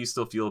don't know how you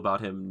still feel about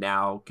him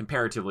now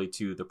comparatively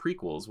to the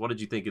prequels. What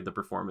did you think of the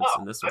performance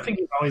in this one? I think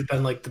he's always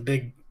been like the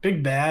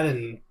big bad,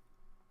 and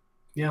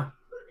yeah.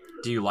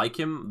 Do you like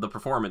him? The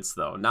performance,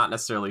 though, not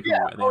necessarily who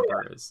the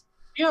Emperor is.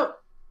 Yeah,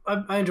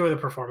 I enjoy the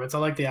performance. I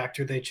like the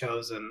actor they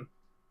chose, and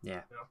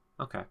yeah,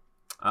 okay.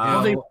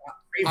 I'm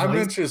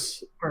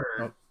interested.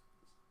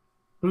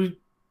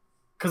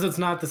 Because it's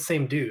not the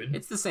same dude.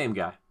 It's the same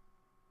guy.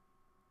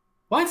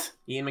 What?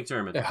 Ian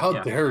McDermott. Yeah, how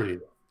dare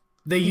you?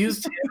 They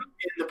used him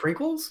in the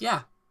prequels?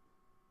 Yeah.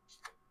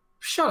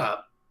 Shut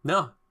up.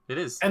 No, it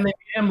is. And they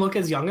made him look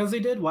as young as they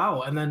did?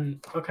 Wow. And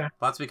then, okay.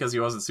 That's because he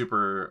wasn't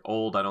super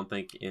old, I don't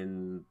think,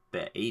 in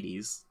the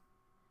 80s.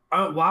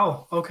 Oh,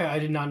 wow. Okay, I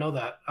did not know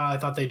that. I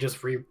thought they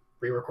just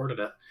re-recorded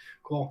it.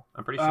 Cool.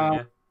 I'm pretty sure,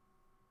 yeah.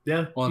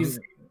 Yeah, well,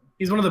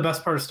 he's one of the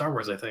best part of Star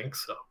Wars, I think,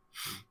 so.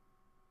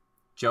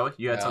 Joe,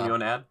 you had something you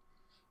want to add?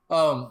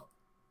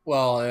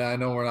 Well, I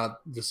know we're not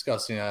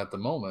discussing it at the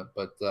moment,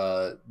 but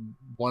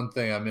one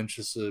thing I'm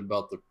interested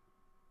about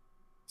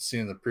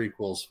seeing the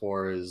prequels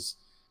for is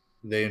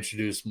they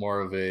introduce more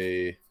of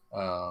a,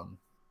 and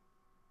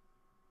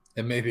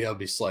maybe I'll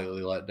be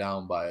slightly let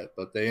down by it,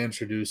 but they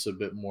introduce a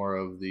bit more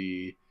of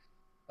the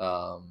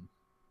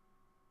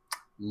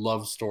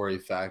love story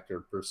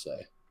factor per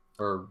se,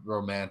 or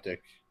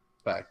romantic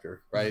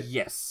factor, right?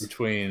 Yes.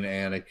 Between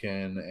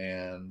Anakin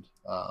and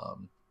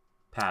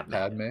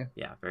Padme.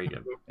 Yeah, very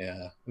good.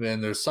 Yeah.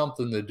 And there's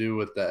something to do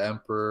with the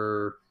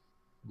Emperor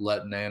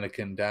letting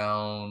Anakin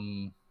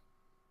down,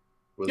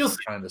 was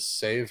trying to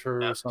save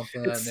her or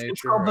something of that nature.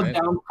 It's called the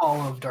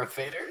downfall of Darth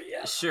Vader,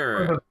 yeah.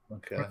 Sure.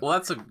 Okay. Well,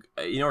 that's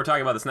we're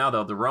talking about this now,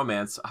 though, the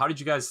romance. What did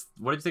you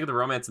think of the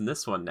romance in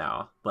this one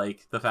now?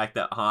 Like, the fact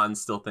that Han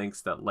still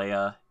thinks that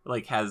Leia,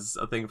 like, has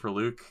a thing for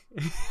Luke?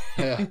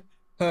 Yeah.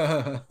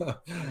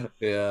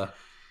 Yeah,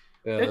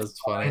 that's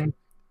funny.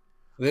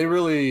 They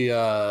really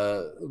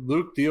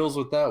Luke deals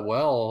with that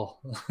well.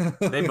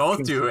 They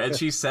both do, and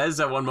she says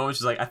at one moment,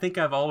 she's like, I think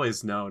I've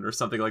always known, or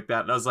something like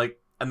that. And I was like,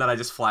 and then I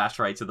just flashed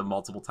right to the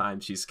multiple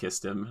times she's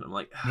kissed him, and I'm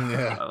like,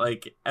 yeah.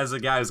 Like, as a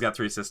guy who's got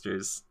 3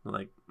 sisters, I'm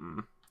like,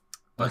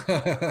 But,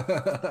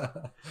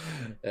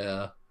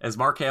 yeah. As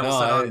Mark Hamill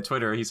said on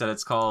Twitter, he said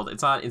it's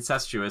not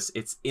incestuous,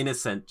 it's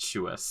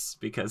innocentious,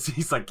 because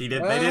he's like, they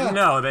didn't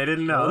know. They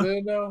didn't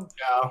know.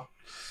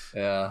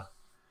 Yeah.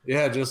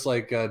 Yeah, just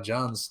like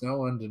Jon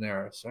Snow and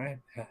Daenerys, right?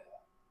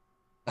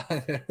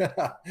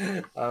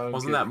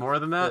 Wasn't that more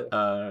than that?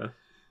 A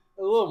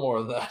little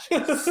more than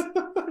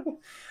that.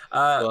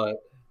 But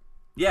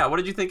yeah, what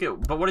did you think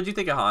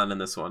of Han in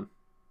this one?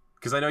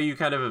 Because I know you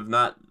kind of have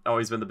not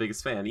always been the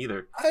biggest fan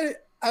either.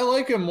 I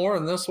like him more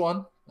in this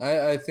one.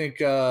 I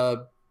think I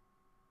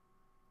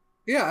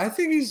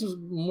think he's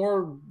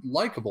more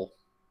likable.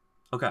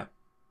 Okay.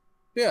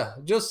 Yeah,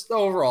 just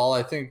overall,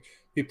 I think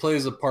he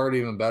plays the part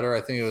even better.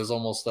 I think it was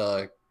almost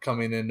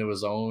coming into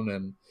his own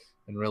and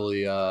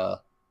really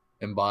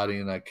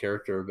embodying that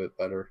character a bit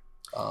better.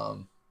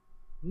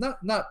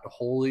 Not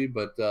wholly,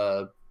 but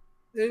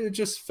it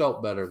just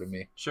felt better to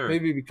me. Sure.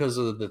 Maybe because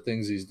of the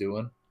things he's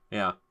doing.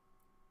 Yeah.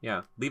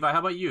 Yeah. Levi, how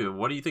about you?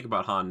 What do you think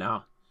about Han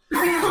now?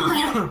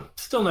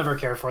 Still never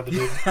cared for the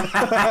dude.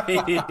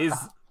 He's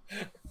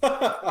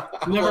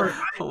never.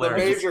 The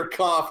major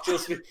cough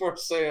just before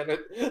saying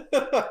it.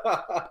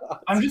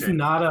 I'm just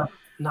not a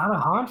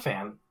Han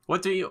fan.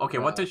 What did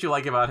you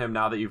like about him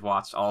now that you've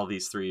watched all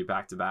these 3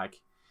 back to back?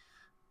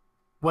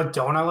 What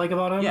don't I like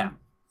about him? Yeah.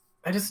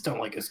 I just don't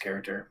like his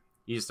character.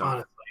 You just don't.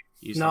 Honestly.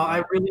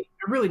 I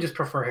really just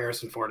prefer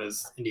Harrison Ford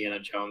as Indiana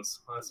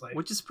Jones, honestly.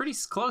 Which is pretty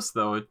close,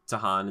 though, to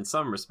Han in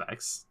some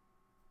respects.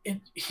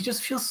 He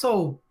just feels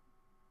so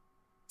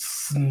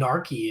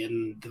snarky,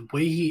 and the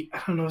way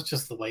I don't know, it's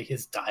just the way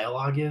his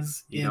dialogue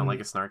is. You don't like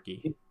a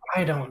snarky?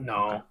 I don't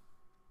know. Okay.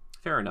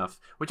 Fair enough.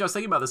 Which I was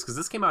thinking about this because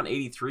this came out in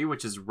 '83,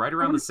 which is right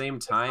around the same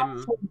time.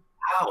 So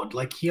loud,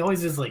 like he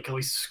always is, like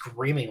always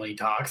screaming when he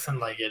talks, and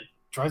like it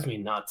drives me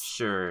nuts.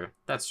 Sure,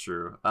 that's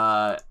true.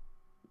 I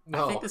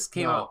think this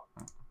came out.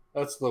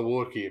 That's the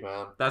Wookiee,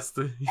 man. That's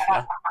the.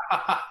 Yeah.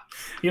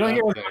 You don't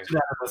hear much of that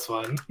in this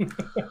one.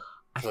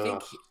 I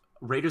think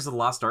Raiders of the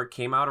Lost Ark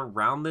came out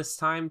around this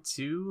time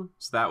too,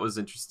 so that was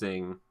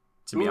interesting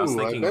to me. I was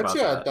thinking about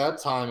that. At that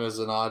time, as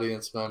an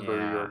audience member,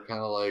 you're kind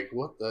of like,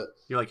 "What the?"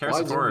 You're like,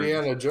 Harrison Ford.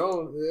 Indiana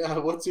Jones? Yeah,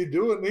 what's he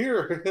doing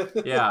here?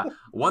 Yeah,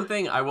 one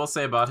thing I will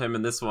say about him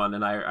in this one,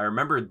 and I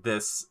remembered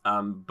this,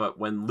 but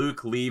when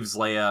Luke leaves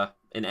Leia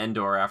in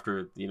Endor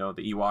after the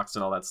Ewoks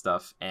and all that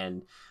stuff,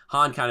 and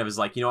Han kind of is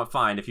like, you know what,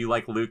 fine, if you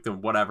like Luke,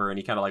 then whatever, and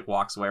he kind of like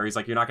walks away. Or he's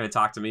like, you're not going to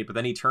talk to me, but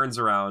then he turns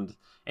around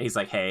and he's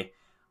like, hey,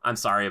 I'm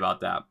sorry about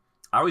that.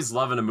 I always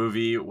love in a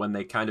movie when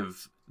they kind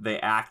of they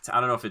act,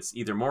 I don't know if it's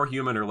either more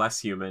human or less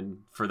human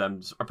for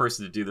them, a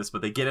person to do this,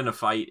 but they get in a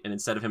fight, and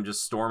instead of him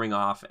just storming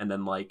off and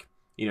then, like,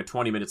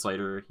 20 minutes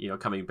later,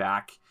 coming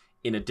back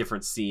in a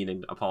different scene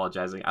and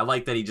apologizing, I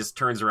like that he just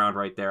turns around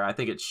right there. I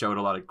think it showed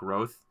a lot of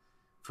growth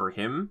for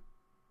him,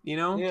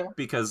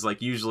 because,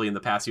 like, usually in the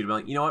past you'd be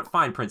like, you know what,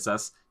 fine,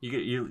 princess,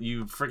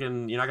 you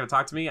freaking, you're not gonna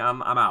talk to me,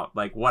 I'm out,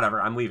 like,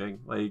 whatever, I'm leaving,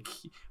 like,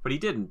 but he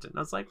didn't, and I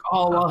was like,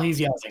 well, he's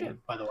yelling,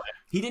 by the way.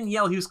 He didn't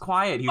yell, he was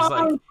quiet, he was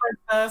like,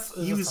 princess.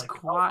 he was like,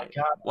 quiet.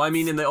 Oh, well, I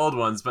mean, in the old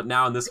ones, but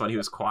now in this one he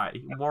was quiet,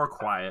 more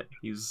quiet.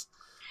 He was,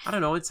 I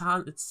don't know, it's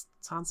Han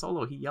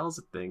Solo, he yells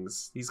at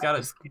things. He's got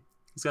a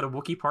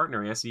Wookiee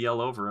partner, he has to yell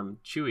over him,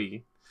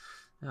 Chewie.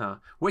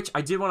 Which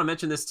I did want to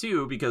mention this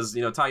too, because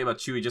talking about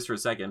Chewie just for a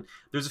second,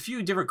 there's a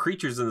few different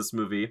creatures in this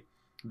movie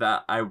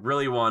that I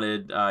really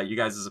wanted you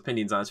guys'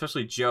 opinions on,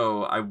 especially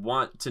Joe. I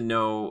want to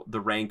know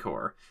the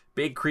Rancor,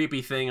 big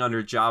creepy thing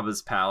under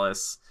Jabba's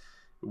palace.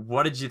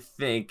 What did you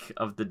think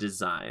of the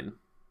design?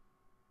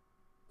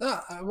 It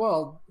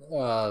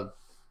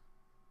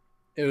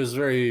was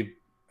very,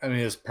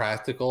 it was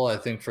practical. I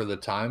think for the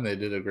time they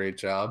did a great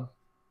job.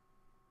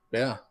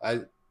 Yeah, I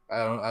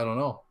don't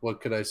know. What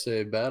could I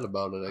say bad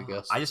about it, I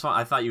guess?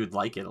 I thought you would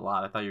like it a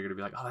lot. I thought you were going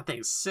to be like, oh, that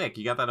thing's sick.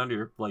 You got that under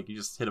your, like, you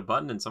just hit a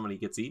button and somebody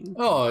gets eaten?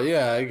 Oh,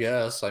 yeah, I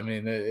guess. I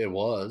mean, it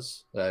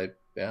was. I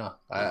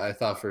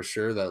thought for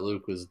sure that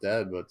Luke was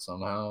dead, but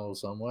somehow,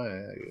 some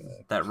way.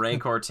 That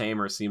Rancor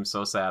tamer seems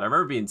so sad. I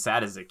remember being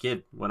sad as a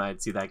kid when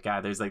I'd see that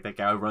guy. There's, like, that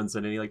guy who runs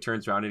in and he, like,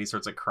 turns around and he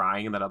starts, like,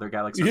 crying, and that other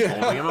guy, like, starts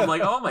holding him. I'm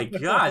like, oh my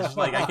gosh.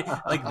 Like,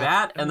 like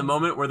that, and the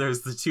moment where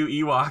there's the two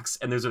Ewoks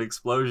and there's an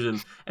explosion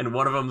and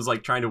one of them's,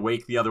 like, trying to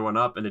wake the other one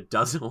up and it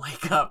doesn't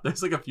wake up.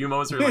 There's, like, a few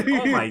moments where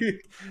you're like,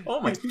 oh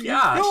my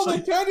gosh. No,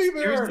 the teddy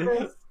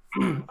bear!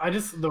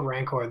 The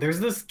Rancor, there's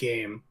this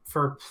game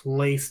for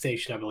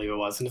PlayStation, I believe it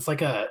was, and it's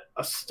like a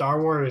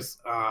Star Wars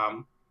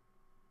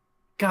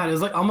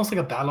it's like almost like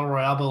a battle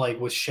royale, but like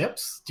with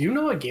ships. Do you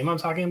know what game I'm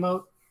talking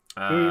about?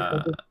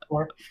 And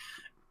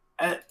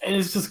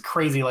it's just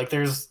crazy. Like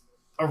there's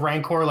a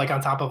Rancor like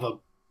on top of a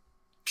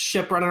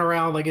ship running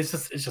around, like it's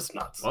just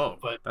nuts. Whoa,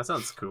 but that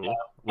sounds cool.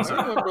 Yeah.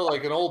 I remember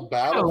like an old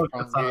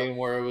Battlefront game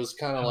where it was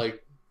kind of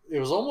like, it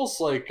was almost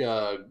like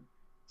a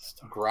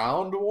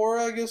ground war,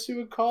 I guess you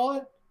would call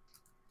it.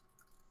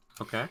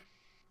 Okay.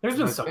 There's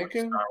been so much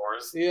Star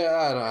Wars.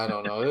 Yeah, I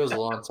don't know. It was a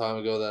long time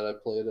ago that I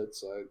played it,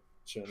 so I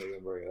shouldn't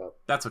even bring it up.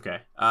 That's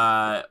okay.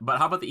 But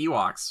how about the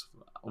Ewoks?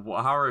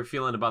 How are we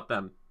feeling about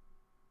them?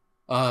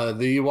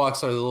 The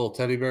Ewoks are the little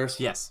teddy bears?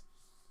 Yes.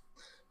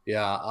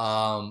 Yeah.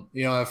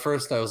 At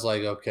first I was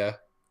like, okay.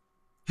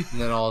 And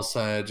then all of a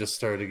sudden it just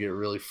started to get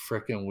really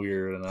freaking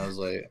weird, and I was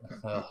like,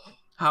 ugh.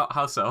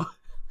 How so?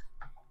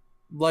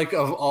 Like,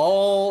 of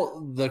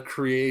all the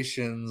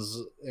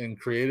creations and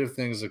creative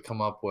things to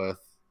come up with,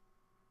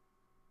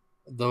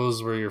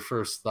 those were your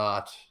first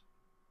thought.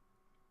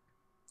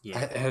 Yeah.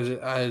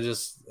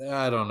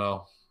 I don't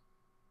know.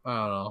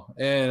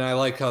 And I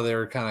like how they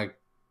were kind of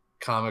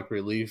comic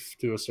relief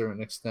to a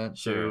certain extent,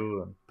 sure.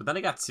 Too. But then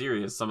it got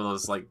serious. Some of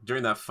those, like,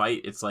 during that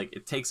fight, it's like,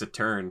 it takes a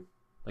turn.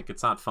 Like,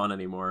 it's not fun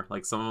anymore.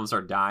 Like, some of them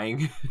start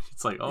dying.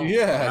 It's like, oh,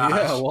 yeah, gosh.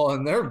 yeah. Well,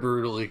 and they're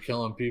brutally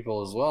killing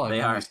people as well.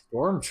 They are. These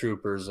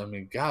stormtroopers. I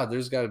mean, God,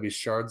 there's got to be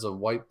shards of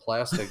white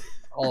plastic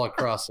all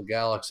across the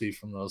galaxy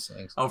from those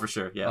things. Oh, for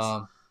sure. Yes.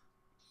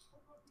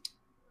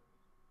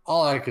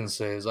 All I can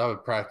say is I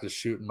would practice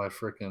shooting my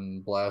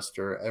freaking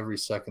blaster every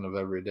second of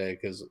every day,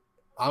 because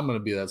I'm going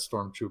to be that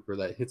stormtrooper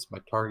that hits my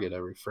target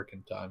every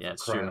freaking time. Yeah,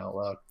 it's crying true. out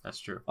loud. That's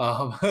true.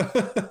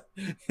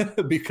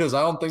 Because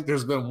I don't think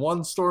there's been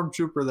one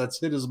stormtrooper that's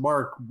hit his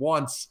mark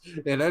once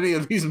in any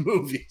of these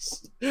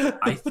movies.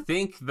 I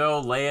think,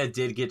 though, Leia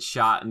did get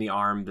shot in the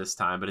arm this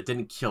time, but it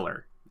didn't kill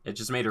her. It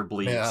just made her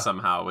bleed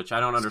somehow, which I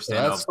don't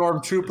understand. So that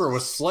stormtrooper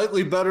was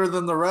slightly better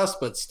than the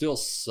rest, but still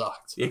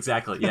sucked.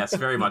 Exactly. Yes,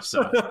 very much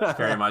so.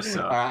 Very much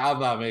so.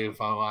 I'm not making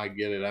fun of him. I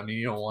get it. I mean,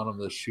 you don't want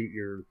them to shoot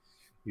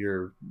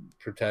your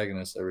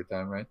protagonist every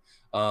time, right?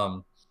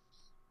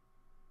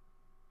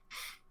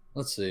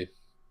 Let's see.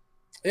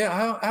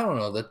 Yeah, I don't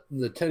know.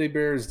 The teddy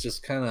bears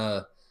just kind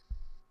of,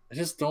 I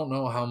just don't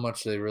know how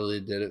much they really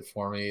did it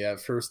for me.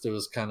 At first it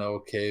was kind of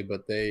okay,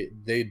 but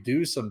they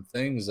do some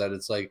things that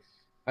it's like,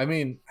 I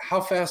mean,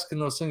 how fast can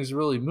those things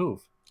really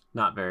move?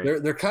 Not very.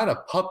 They're kind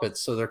of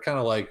puppets, so they're kind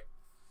of like,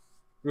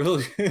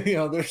 really,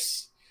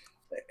 there's,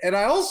 and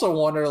I also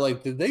wonder,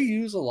 like, did they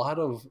use a lot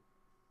of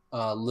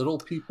little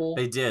people?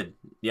 They did.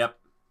 Yep.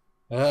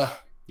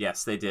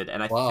 Yes, they did.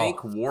 And I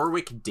think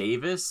Warwick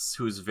Davis,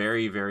 who's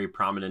very, very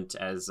prominent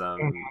as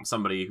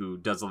somebody who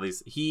does all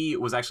these, he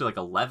was actually like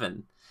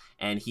 11,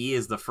 and he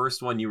is the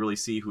first one you really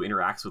see who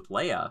interacts with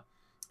Leia.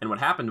 And what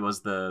happened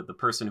was the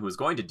person who was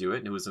going to do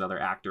it, who was another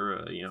actor,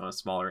 a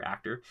smaller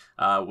actor,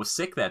 was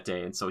sick that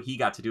day, and so he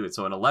got to do it.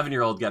 So an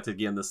 11-year-old got to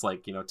get in this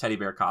teddy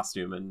bear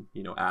costume and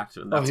act.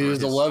 And that's he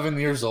was 11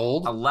 years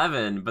old.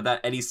 11,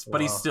 but he's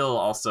still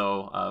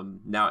also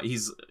now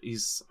he's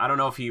I don't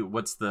know if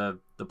what's the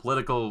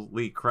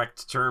politically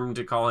correct term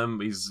to call him.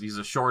 He's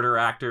a shorter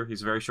actor.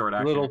 He's a very short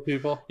actor. Little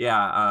people. Yeah.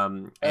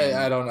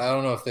 I don't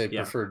know if they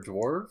prefer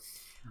dwarf.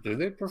 Do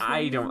they prefer?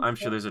 I'm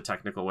sure there's a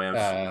technical way.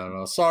 I don't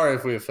know. Sorry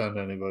if we offend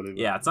anybody.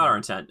 Yeah, it's not our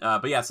intent.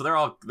 But yeah, so they're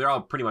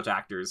all pretty much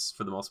actors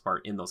for the most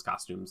part in those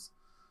costumes.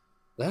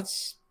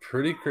 That's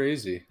pretty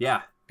crazy.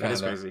 Yeah, that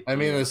is crazy. I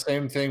mean, the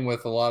same thing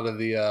with a lot of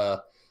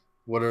the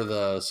what are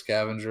the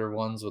scavenger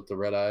ones with the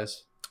red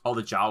eyes? Oh,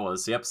 the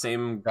Jawas. Yep,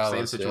 same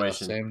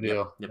situation. Yeah, same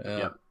deal.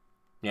 Yep.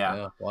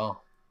 Yeah.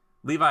 Wow.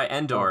 Levi,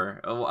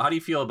 Endor. How do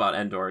you feel about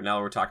Endor now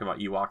that we're talking about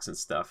Ewoks and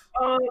stuff?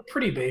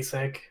 Pretty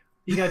basic.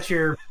 You got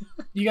your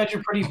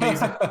pretty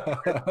basic.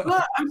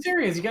 Well, I'm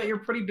serious. You got your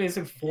pretty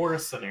basic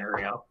forest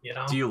scenario.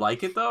 Do you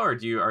like it though, or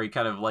are you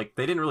kind of like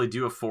they didn't really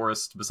do a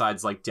forest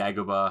besides like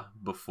Dagobah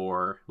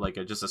before, like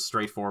just a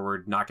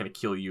straightforward, not going to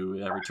kill you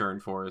at every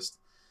turn forest?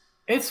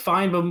 It's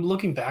fine, but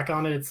looking back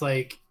on it, it's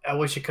like I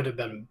wish it could have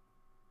been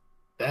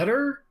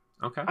better.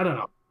 Okay. I don't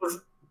know.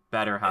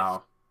 Better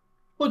how?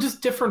 Well,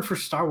 just different for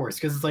Star Wars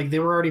because it's like they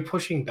were already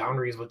pushing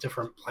boundaries with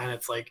different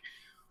planets. Like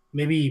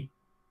maybe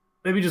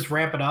just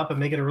ramp it up and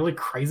make it a really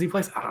crazy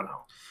place. I don't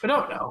know. I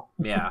don't know.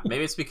 Yeah,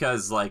 maybe it's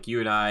because like you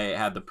and I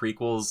had the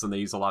prequels and they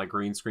use a lot of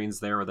green screens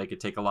there where they could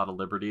take a lot of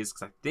liberties.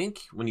 Because I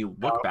think when you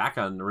look back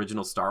on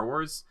original Star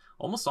Wars,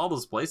 almost all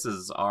those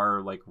places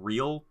are like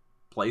real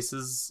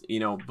places,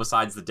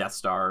 besides the Death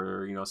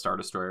Star or, Star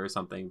Destroyer or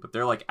something. But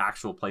they're like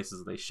actual places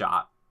that they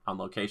shot on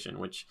location,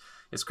 which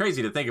is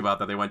crazy to think about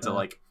that they went to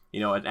like,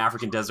 an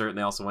African desert and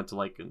they also went to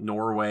like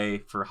Norway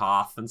for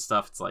Hoth and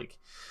stuff. It's like,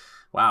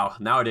 wow,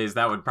 nowadays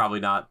that would probably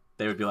not.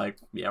 They would be like,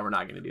 yeah, we're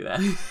not going to do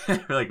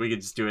that. Like, we could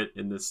just do it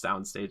in this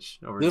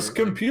soundstage over this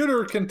here.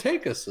 Computer can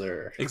take us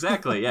there.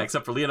 Exactly, yeah,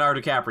 except for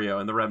Leonardo DiCaprio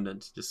and The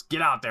Remnant. Just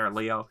get out there,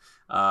 Leo.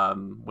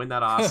 Win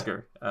that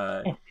Oscar.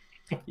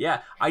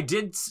 Yeah, I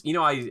did,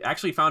 I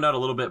actually found out a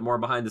little bit more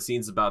behind the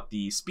scenes about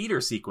the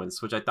speeder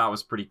sequence, which I thought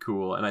was pretty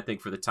cool, and I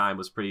think for the time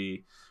was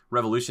pretty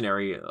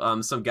revolutionary.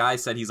 Some guy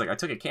said, he's like, I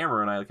took a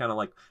camera and I kind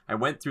of I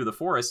went through the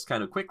forest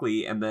kind of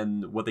quickly, and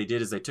then what they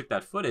did is they took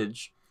that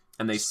footage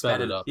and they sped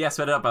it up. Yeah,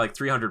 sped it up by like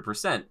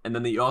 300%. And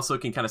then you also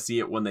can kind of see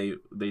it when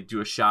they do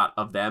a shot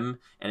of them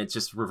and it's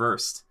just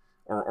reversed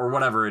or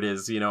whatever it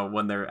is,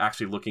 when they're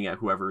actually looking at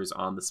whoever is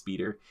on the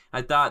speeder.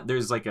 I thought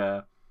there's like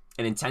an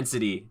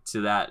intensity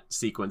to that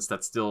sequence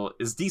that still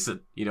is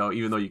decent,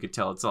 even though you could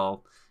tell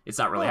it's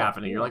not really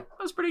happening. You're like,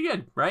 that's pretty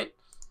good, right?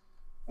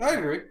 I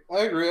agree.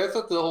 I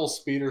thought the whole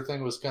speeder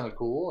thing was kind of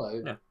cool.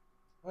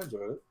 I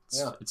enjoyed it.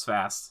 It's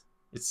fast.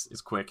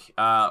 It's quick.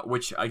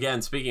 Which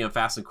again, speaking of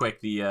fast and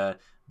quick,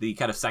 the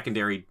kind of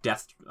secondary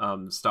Death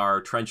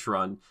Star trench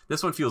run.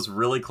 This one feels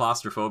really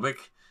claustrophobic.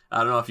 I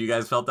don't know if you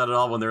guys felt that at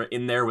all when they're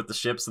in there with the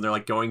ships and they're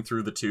like going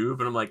through the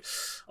tube. And I'm like,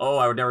 oh,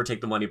 I would never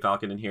take the Millennium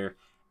Falcon in here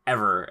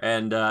ever.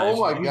 And oh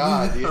my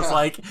God, yeah. It's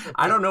like,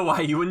 I don't know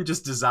why you wouldn't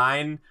just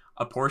design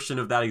a portion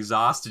of that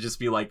exhaust to just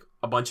be like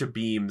a bunch of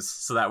beams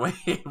so that way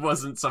it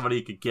wasn't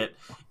somebody could get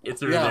it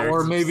through there.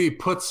 Or maybe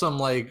put some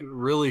like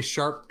really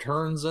sharp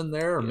turns in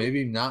there, or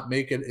maybe not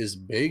make it as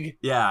big.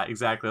 Yeah,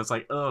 exactly. It's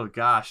like, oh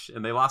gosh.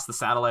 And they lost the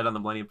satellite on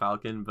the Millennium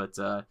Falcon, but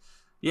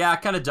yeah,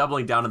 kind of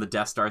doubling down on the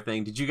Death Star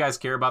thing. Did you guys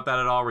care about that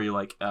at all? Were you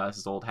like, this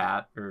is old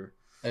hat? Or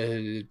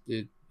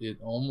it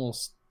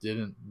almost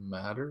didn't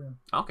matter.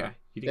 Okay.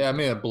 Yeah, I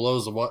mean it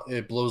blows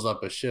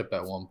up a ship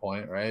at one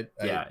point, right?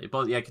 Yeah,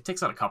 it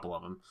takes out a couple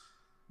of them.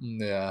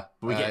 Yeah.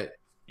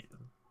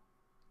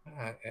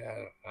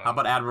 How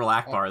about Admiral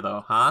Akbar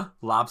though? Huh?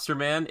 Lobster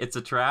Man, it's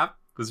a trap.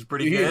 Was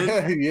pretty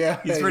good.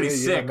 Yeah, he's pretty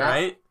sick,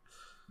 right?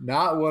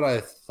 Not what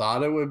I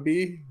thought it would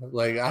be.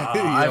 Like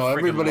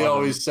everybody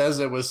always says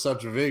it with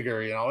such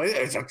vigor.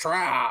 It's a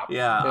trap.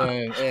 Yeah,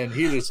 and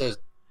he just says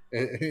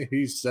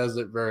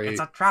it very. It's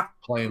a trap.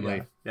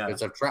 Plainly, yeah.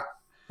 It's a trap.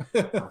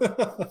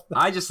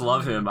 I just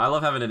love him. I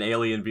love having an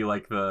alien be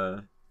like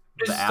the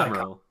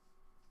admiral.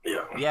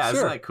 Yeah, sure.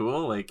 Isn't that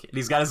cool? Like, and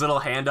he's got his little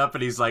hand up,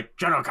 and he's like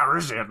General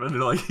Calrissian, and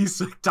like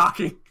he's like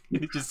talking.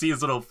 You just see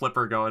his little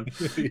flipper going.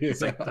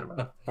 It's like,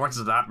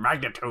 what's that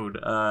magnitude?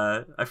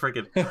 I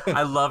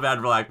love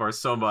Admiral Akbar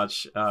so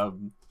much.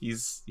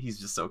 He's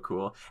just so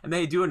cool. And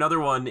they do another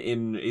one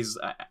is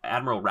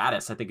Admiral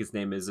Raddus, I think his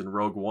name is, in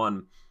Rogue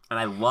One, and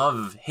I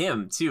love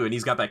him too. And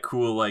he's got that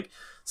cool like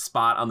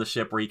spot on the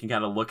ship where you can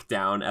kind of look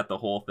down at the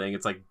whole thing.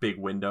 It's like big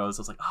windows.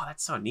 I was like, oh,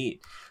 that's so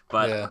neat.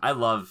 But yeah. I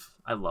love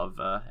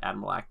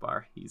Admiral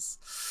Akbar. He's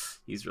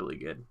really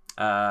good.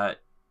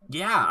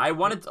 Yeah, I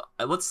wanted to,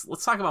 let's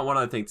talk about one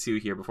other thing too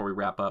here before we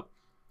wrap up.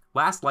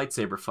 Last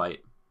lightsaber fight.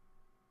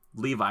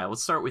 Levi,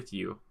 let's start with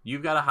you.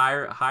 You've got a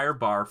higher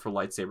bar for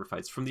lightsaber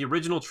fights from the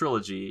original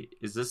trilogy.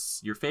 Is this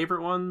your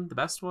favorite one, the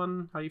best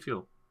one? How do you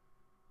feel?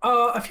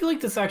 I feel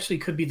like this actually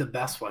could be the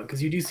best one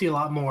because you do see a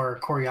lot more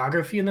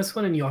choreography in this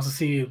one, and you also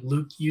see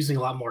Luke using a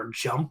lot more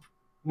jump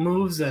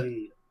moves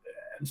and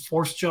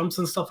force jumps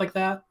and stuff like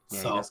that.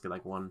 Yeah, So he does get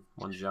like one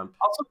jump.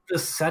 also the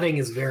setting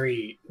is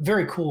very,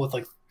 very cool with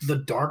like the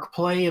dark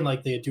play, and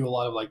like they do a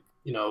lot of like,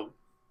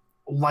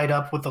 light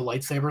up with the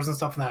lightsabers and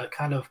stuff, and that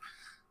kind of,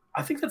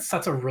 I think that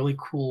sets a really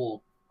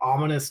cool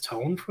ominous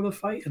tone for the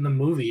fight in the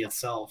movie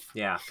itself.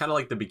 Yeah, kind of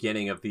like the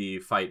beginning of the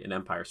fight in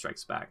Empire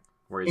Strikes Back,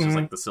 where it's just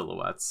like the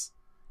silhouettes.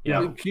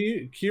 Yeah.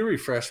 Can you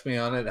refresh me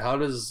on it?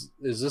 Is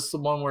this the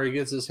one where he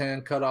gets his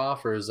hand cut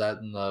off, or is that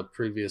in the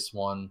previous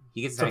one?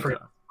 He gets his hand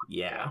cut off.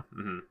 Yeah.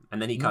 Mm-hmm.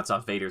 And then he cuts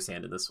off Vader's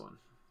hand in this one.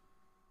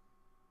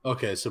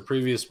 Okay, so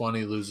previous one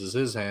he loses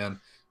his hand.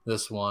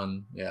 This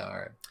one, yeah, all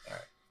right.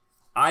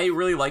 I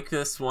really like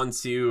this one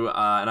too,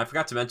 and I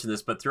forgot to mention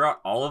this, but throughout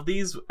all of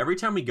these, every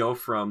time we go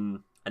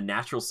from a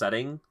natural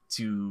setting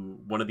to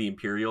one of the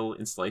Imperial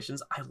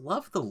installations, I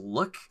love the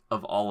look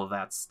of all of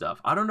that stuff.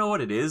 I don't know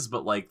what it is,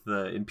 but like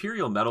the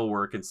Imperial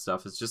metalwork and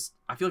stuff is just,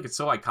 I feel like it's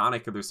so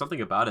iconic, and there's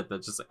something about it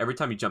that just every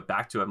time you jump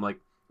back to it, I'm like,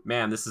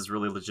 man, this is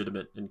really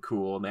legitimate and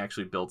cool, and they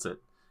actually built it.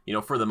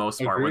 For the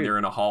most part, when you're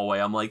in a hallway,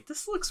 I'm like,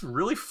 this looks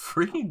really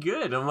freaking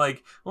good. I'm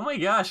like, oh my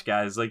gosh,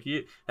 guys, like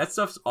that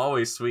stuff's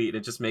always sweet.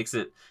 It just makes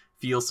it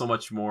feel so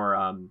much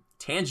more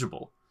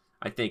tangible,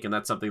 I think, and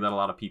that's something that a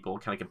lot of people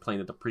kind of complain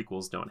that the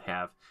prequels don't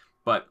have.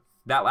 But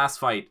that last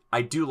fight,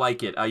 I do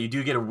like it. You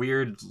do get a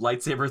weird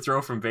lightsaber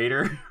throw from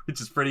Vader,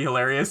 which is pretty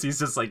hilarious.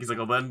 He's like,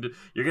 well, then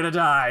you're gonna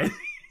die.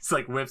 He's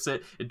like whips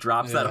it,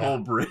 drops that whole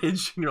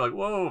bridge, and you're like,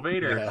 whoa,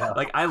 Vader. Yeah.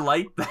 Like, I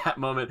like that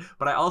moment,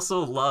 but I also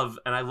love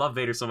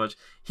Vader so much.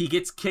 He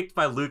gets kicked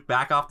by Luke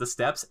back off the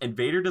steps, and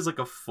Vader does like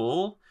a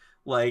full,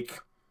 like,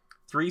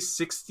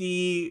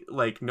 360,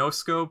 like, no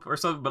scope or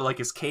something, but like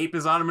his cape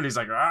is on him, and he's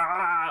like,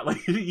 ah, like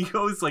he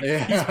goes like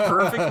he's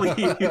perfectly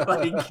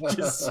like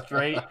just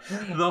straight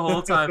the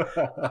whole time.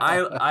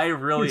 I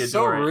really he's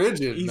adore so it.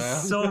 Rigid, he's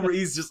man.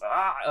 he's just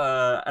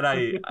and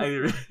I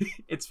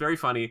it's very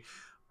funny,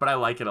 but I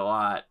like it a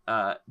lot.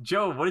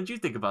 Joe, what did you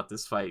think about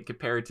this fight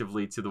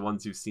comparatively to the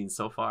ones you've seen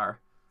so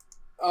far?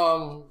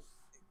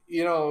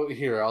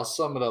 Here, I'll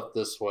sum it up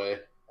this way.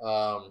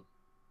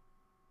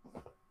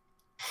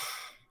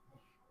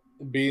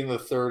 Being the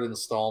third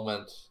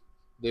installment,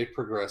 they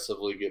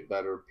progressively get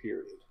better,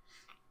 period.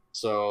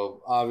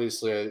 So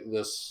obviously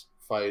this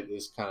fight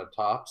is kind of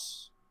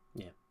tops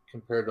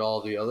compared to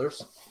all the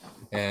others.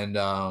 And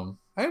I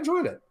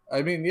enjoyed it.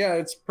 I mean, yeah,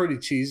 it's pretty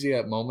cheesy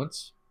at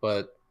moments,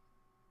 but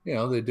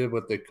they did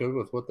what they could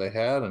with what they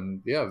had.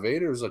 And yeah,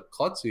 Vader's a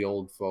klutzy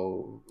old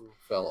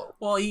fellow.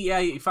 Well,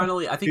 he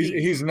finally, I think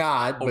he's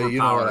not, but you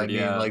know what I mean?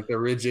 Yeah. Like the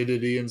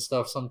rigidity and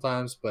stuff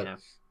sometimes, but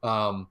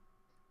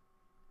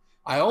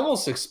I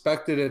almost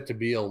expected it to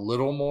be a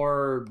little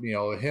more,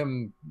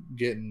 him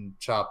getting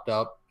chopped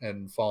up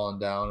and falling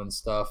down and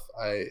stuff.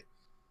 I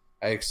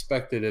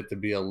expected it to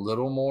be a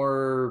little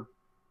more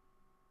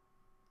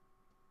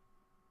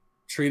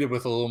treated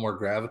with a little more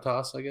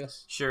gravitas, I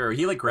guess. Sure,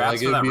 he like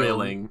grabs for that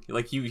railing.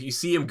 Like you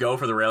see him go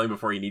for the railing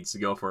before he needs to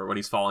go for it. When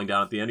he's falling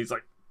down at the end, he's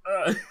like,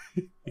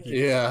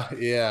 yeah.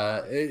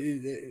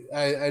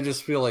 I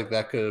just feel like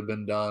that could have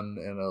been done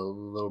in a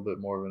little bit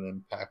more of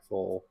an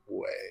impactful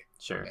way.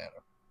 Sure. Manner.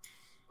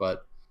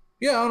 But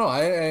yeah, I don't know.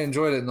 I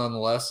enjoyed it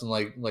nonetheless, and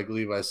like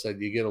Levi said,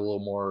 you get a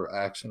little more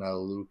action out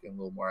of Luke and a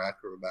little more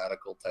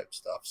acrobatical type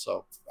stuff.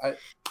 So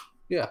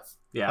yeah.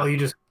 Oh, you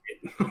just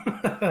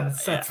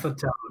sets the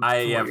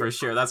tone. For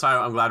sure. That's why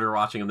I'm glad we're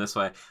watching him this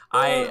way.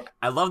 I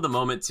love the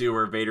moment too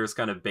where Vader's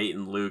kind of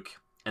baiting Luke,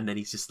 and then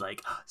he's just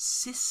like,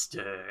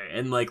 sister,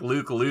 and like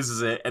Luke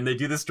loses it, and they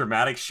do this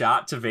dramatic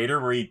shot to Vader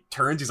where he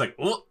turns, he's like,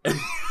 oh,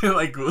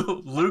 like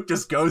Luke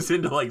just goes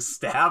in to like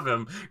stab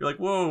him. You're like,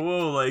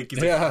 whoa, like, he's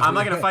like, I'm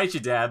not gonna fight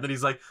you, Dad. Then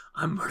he's like,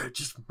 I'm gonna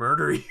just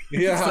murder you.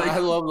 Yeah, like, I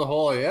love the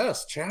whole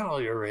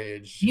channel your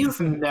rage. He's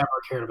never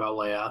cared about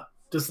Leia.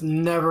 Just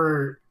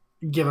never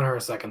given her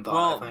a second thought.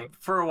 Well, I think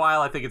for a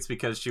while, I think it's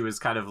because she was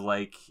kind of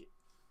like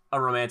a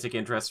romantic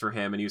interest for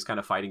him, and he was kind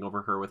of fighting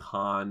over her with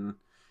Han.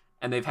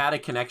 And they've had a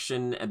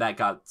connection, and that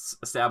got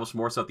established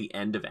more so at the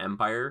end of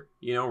Empire,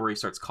 where he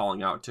starts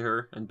calling out to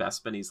her and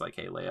Bespin. He's like,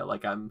 hey, Leia,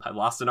 like, I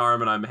lost an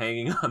arm and I'm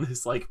hanging on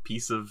this, like,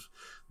 piece of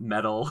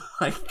metal.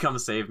 Like, come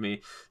save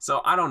me. So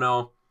I don't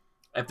know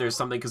if there's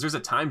something, because there's a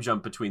time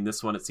jump between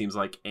this one, it seems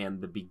like, and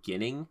the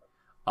beginning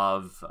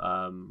of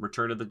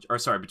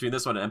between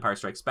this one and Empire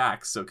Strikes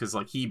Back. So, because,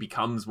 like, he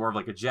becomes more of,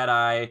 like, a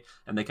Jedi,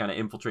 and they kind of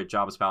infiltrate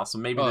Jabba's palace. So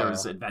maybe there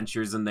was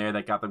adventures in there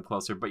that got them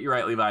closer. But you're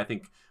right, Levi, I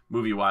think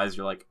movie-wise,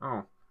 you're like,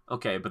 oh,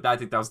 okay, but I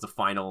think that was the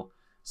final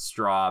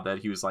straw that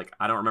he was like,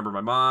 I don't remember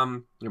my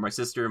mom, you're my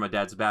sister, my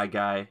dad's a bad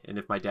guy, and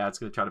if my dad's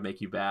going to try to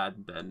make you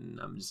bad, then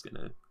I'm just going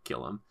to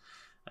kill him.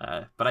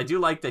 But I do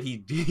like that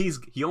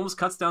he almost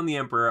cuts down the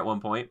Emperor at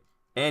one point,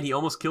 and he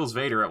almost kills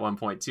Vader at one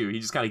point, too. He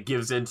just kind of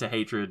gives in to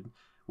hatred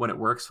when it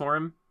works for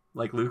him.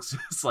 Like, Luke's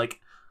just like,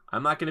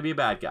 I'm not going to be a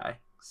bad guy,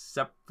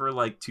 except for,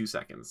 like, 2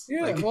 seconds.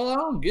 Yeah, like, well, I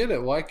don't get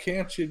it. Why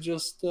can't you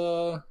just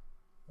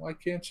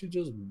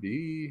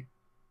be...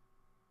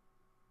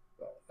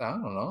 I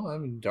don't know. I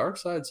mean, dark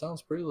side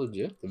sounds pretty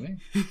legit to me.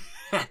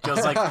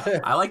 Just like,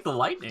 I like the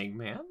lightning,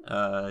 man.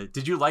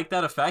 Did you like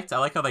that effect? I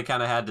like how they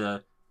kind of had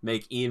to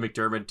make Ian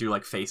McDermott do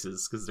like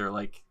faces because they're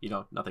like, you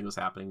know, nothing was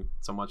happening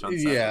so much on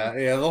set.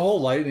 Yeah. The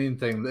whole lightning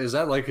thing, is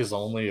that like his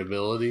only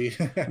ability?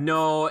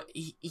 No,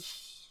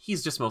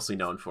 he's just mostly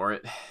known for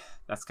it.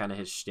 That's kind of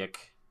his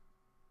shtick.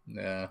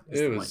 Yeah,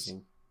 It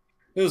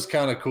was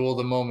kind of cool.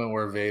 The moment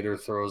where Vader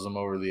throws him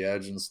over the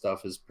edge and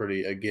stuff is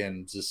pretty,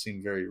 again, just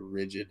seemed very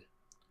rigid.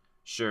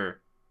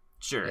 Sure.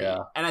 Yeah.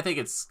 And I think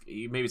it's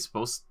maybe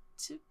supposed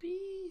to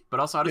be, but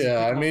also how does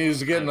I mean,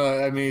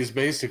 he's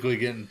basically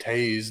getting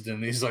tased,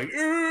 and he's like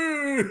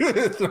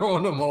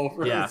throwing him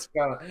over. Yeah. It's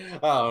kind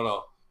of, I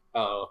don't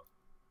know.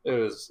 It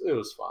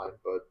was fine,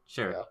 but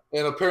sure. Yeah.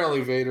 And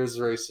apparently Vader's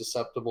very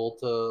susceptible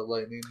to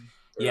lightning.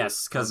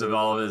 Yes, because of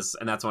all of his,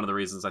 and that's one of the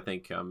reasons I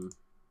think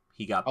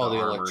he got all the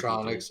armor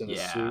electronics in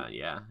his suit.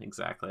 Yeah,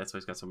 exactly. That's why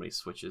he's got so many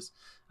switches.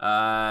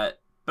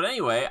 But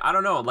anyway, I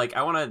don't know. Like,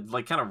 I want to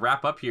like kind of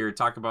wrap up here,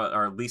 talk about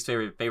our least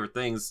favorite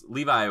things.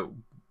 Levi,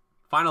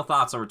 final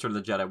thoughts on Return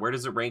of the Jedi. Where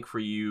does it rank for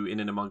you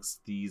in and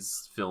amongst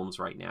these films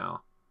right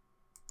now?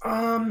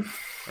 Did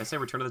I say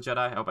Return of the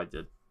Jedi? I hope I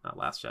did. Not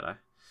Last Jedi.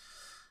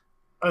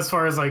 As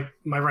far as like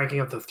my ranking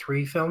of the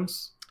 3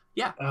 films,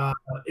 yeah,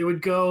 it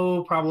would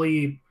go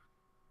probably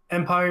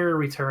Empire,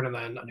 Return, and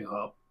then A New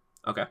Hope.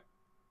 Okay.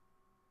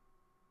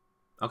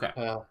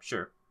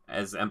 Sure.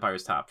 As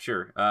Empire's top,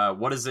 sure.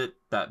 What is it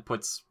that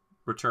puts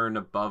Return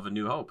above A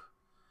New Hope?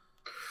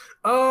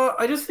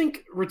 I just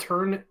think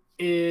Return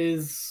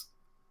is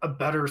a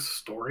better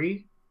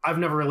story. I've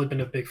never really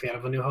been a big fan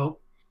of A New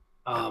Hope,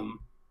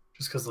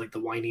 just because like the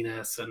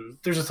whininess, and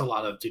there's just a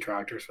lot of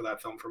detractors for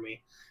that film for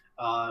me.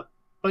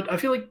 But I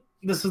feel like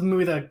this is a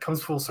movie that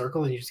comes full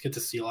circle, and you just get to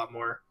see a lot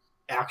more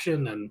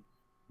action and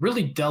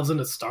really delves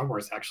into Star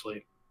Wars.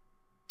 Actually,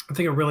 I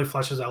think it really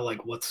fleshes out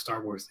like what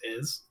Star Wars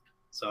is.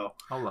 So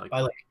by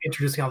like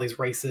introducing all these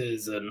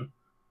races and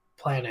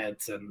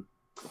planets and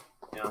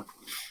yeah.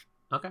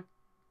 Okay,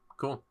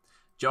 cool.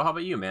 Joe, how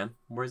about you, man?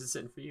 Where's it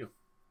sitting for you?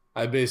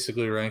 I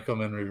basically rank them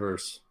in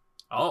reverse.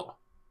 Oh,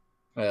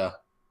 yeah,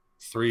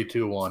 3,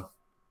 2, 1.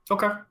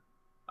 Okay.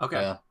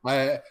 Yeah,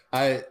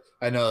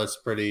 I know it's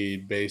pretty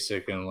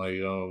basic and like,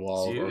 oh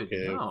well, Dude,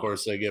 okay, no. Of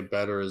course they get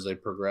better as they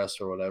progress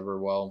or whatever.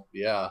 Well,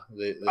 yeah,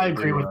 I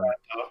agree with that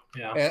though.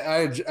 Yeah,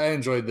 and I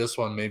enjoyed this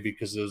one maybe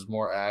because there was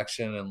more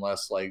action and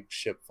less like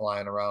ship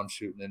flying around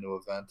shooting into a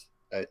vent.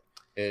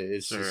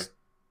 It's sure. just,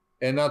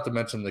 and not to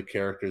mention the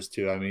characters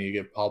too. I mean, you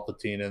get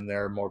Palpatine in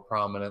there more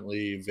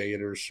prominently,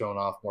 Vader's shown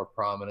off more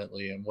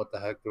prominently, and what the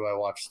heck do I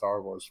watch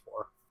Star Wars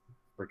for?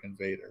 Freaking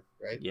Vader,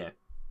 right? Yeah.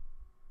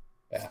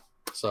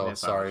 So Yeah,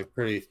 sorry,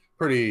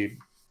 pretty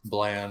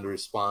bland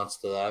response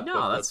to that. No,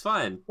 but that's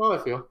fine. Well, I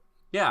feel.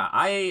 Yeah,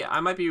 I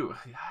might be.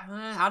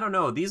 I don't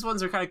know. These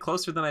ones are kind of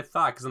closer than I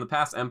thought because in the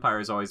past, Empire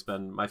has always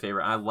been my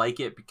favorite. I like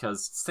it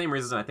because same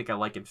reason I think I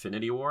like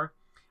Infinity War.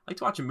 I like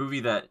to watch a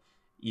movie that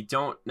you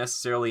don't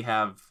necessarily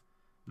have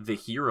the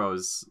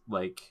heroes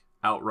like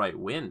outright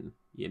win.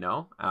 You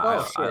know,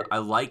 Sure.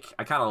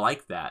 I kind of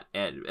like that,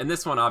 and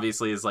this one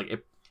obviously is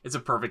like it's a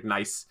perfect,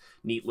 nice,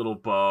 neat little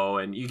bow,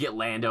 and you get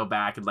Lando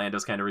back, and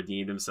Lando's kind of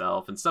redeemed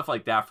himself and stuff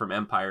like that from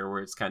Empire,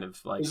 where it's kind of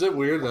like. Is it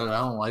weird that I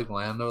don't like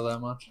Lando that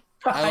much?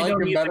 I like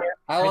don't him either. better.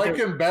 I like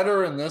him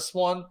better in this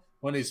one.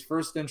 When he's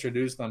first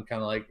introduced, I'm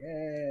kind of like,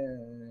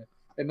 and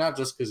not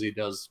just because he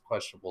does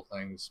questionable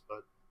things, but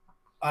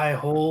I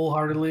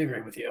wholeheartedly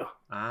agree with you.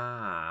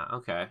 Ah,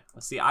 okay.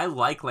 See, I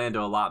like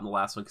Lando a lot in the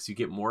last one because you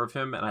get more of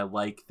him, and I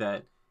like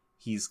that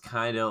he's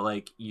kind of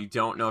like, you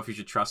don't know if you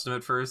should trust him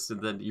at first,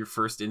 and then your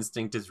first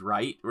instinct is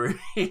right, where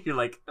you're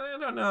like, I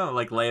don't know.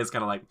 Like, Leia's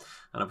kind of like,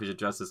 I don't know if you should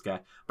trust this guy.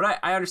 But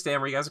I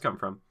understand where you guys are coming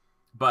from.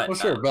 But well,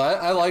 sure.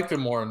 But I liked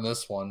him more in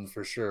this one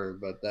for sure.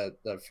 But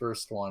that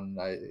first one,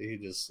 he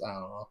just, I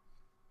don't know.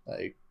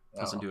 Like,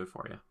 doesn't do it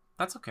for you.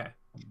 That's okay.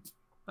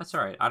 That's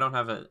all right. I don't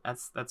have a,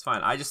 that's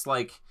fine. I just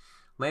like,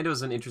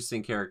 Lando's an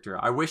interesting character.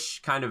 I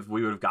wish kind of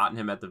we would have gotten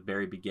him at the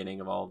very beginning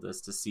of all of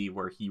this to see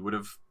where he would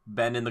have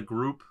been in the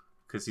group,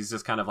 because he's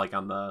just kind of like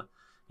on the,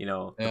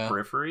 the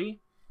periphery.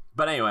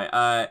 But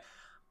anyway,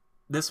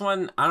 this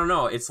one, I don't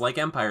know. It's like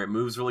Empire. It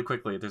moves really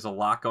quickly. There's a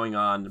lot going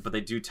on, but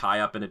they do tie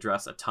up and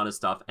address a ton of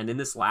stuff. And in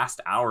this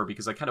last hour,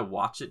 because I kind of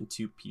watch it in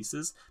 2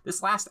 pieces,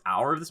 this last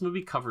hour of this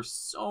movie covers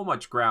so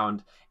much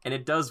ground, and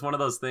it does one of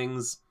those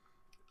things,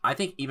 I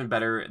think even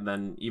better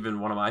than even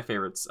one of my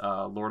favorites,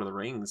 Lord of the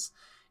Rings,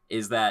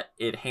 is that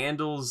it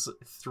handles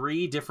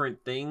 3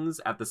 different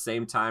things at the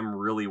same time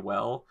really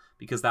well,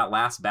 because that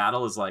last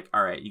battle is like,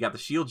 all right, you got the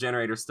shield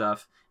generator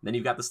stuff, then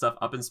you've got the stuff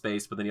up in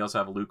space, but then you also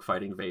have Luke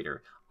fighting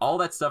Vader. All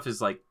that stuff is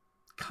like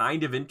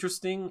kind of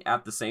interesting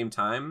at the same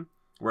time,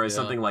 whereas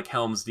something like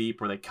Helm's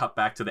Deep, where they cut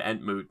back to the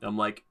Entmoot, I'm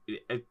like,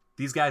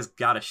 these guys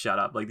gotta shut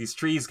up. Like, these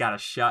trees gotta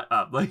shut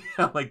up. Like,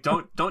 like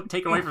don't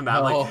take away from that.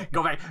 Like,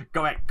 go back.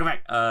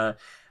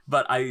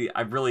 But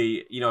I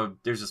really,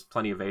 there's just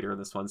plenty of Vader in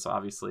this one, so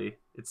obviously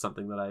it's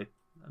something that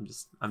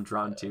I'm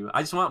drawn to.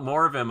 I just want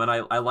more of him, and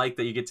I like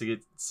that you get to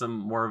get some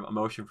more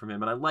emotion from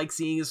him, and I like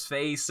seeing his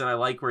face, and I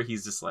like where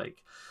he's just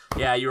like,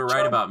 yeah, you were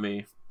right about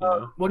me.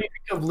 What do you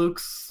think of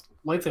Luke's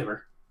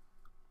lightsaber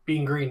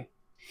being green?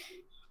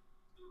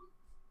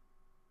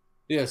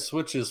 Yeah,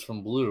 Switches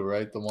from Blue,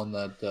 right? The one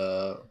that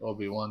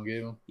Obi-Wan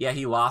gave him. Yeah,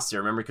 he lost it.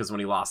 Remember, because when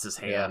he lost his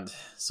hand,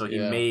 so he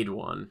made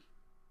one.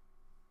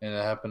 And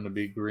it happened to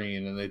be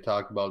green, and they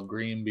talk about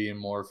green being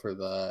more for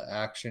the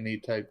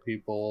action-y type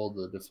people,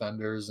 the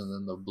defenders, and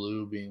then the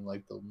blue being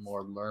like the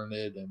more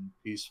learned and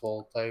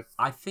peaceful type.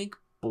 I think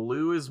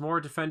blue is more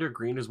defender,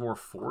 green is more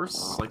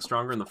force, like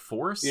stronger in the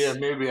force. Yeah,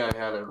 maybe I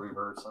had it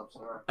reversed. I'm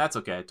sorry. That's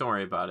okay. Don't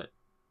worry about it.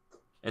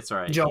 It's all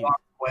right. Joe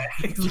walked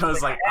away.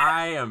 Joe's like,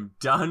 I am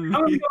done. I'm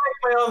gonna make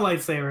my own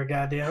lightsaber,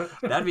 goddamn.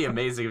 That'd be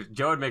amazing if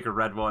Joe would make a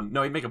red one.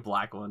 No, he'd make a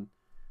black one.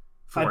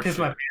 I piss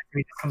my pants and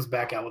he just comes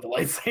back out with a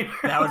lightsaber.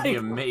 That would be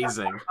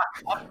amazing.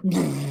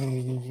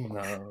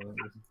 No.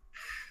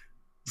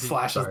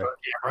 Slashes the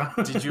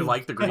camera. Did you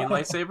like the green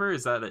lightsaber?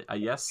 Is that a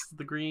yes,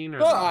 the green? Or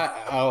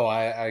Well,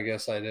 I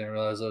guess I didn't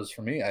realize that was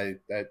for me.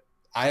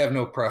 I have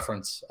no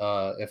preference.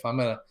 If I'm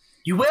gonna,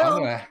 You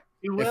will.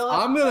 You if will.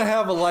 I'm gonna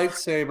have a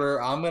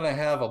lightsaber, I'm gonna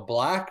have a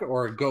black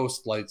or a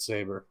ghost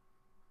lightsaber.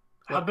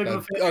 How big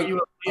of a fan are you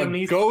of A Liam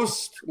Neeson?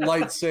 ghost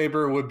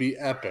lightsaber would be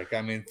epic.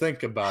 I mean,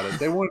 think about it.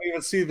 They wouldn't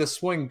even see the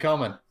swing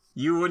coming.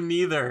 You wouldn't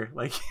either.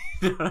 Like,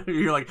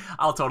 you're like,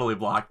 I'll totally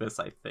block this,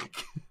 I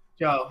think.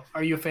 Joe,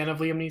 are you a fan of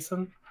Liam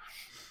Neeson?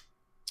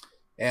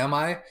 Am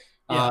I?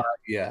 Yeah.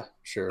 Yeah,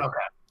 sure. Okay.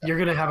 You're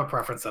gonna have a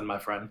preference then, my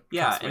friend.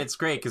 Yeah, Trust and me. it's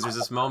great because there's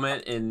this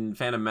moment in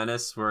Phantom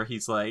Menace where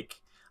he's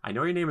like, I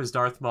know your name is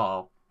Darth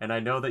Maul, and I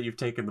know that you've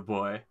taken the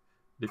boy.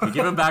 If you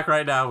give him back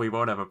right now, we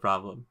won't have a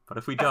problem. But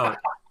if we don't,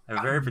 I have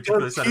a very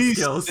particular set of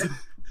skills.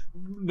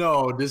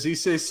 No, does he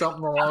say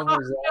something along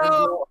those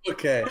lines?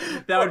 Okay.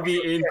 That would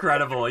be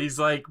incredible. He's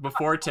like,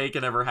 before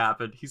Taken ever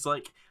happened, he's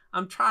like,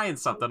 I'm trying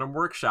something. I'm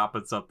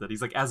workshopping something.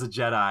 He's like, as a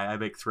Jedi, I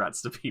make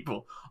threats to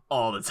people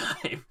all the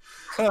time.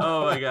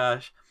 Oh my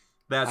gosh.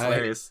 That's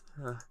hilarious.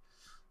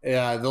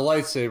 Yeah, the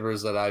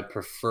lightsabers that I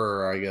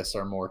prefer, I guess,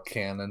 are more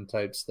canon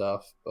type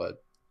stuff.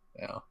 But,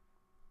 you know,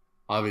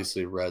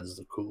 obviously red's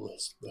the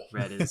coolest.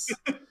 Red is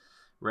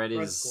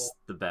Red's cool.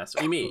 the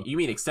best. You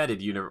mean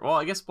extended universe? Well,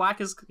 I guess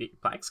black's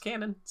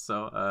canon.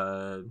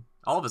 So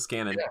all of it's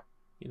canon. Yeah.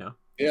 You know.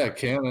 Yeah,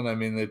 canon. I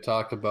mean, they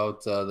talk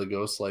about the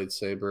ghost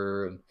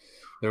lightsaber, and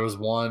there was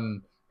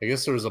one. I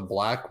guess there was a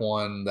black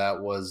one that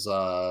was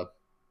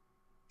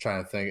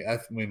trying to think.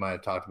 We might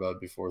have talked about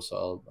it before,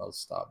 so I'll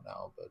stop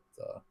now.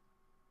 But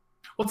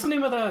What's the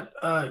name of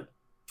that?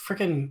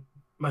 Freaking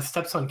my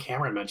stepson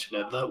Cameron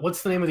mentioned it.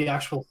 What's the name of the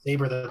actual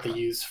saber that they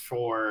use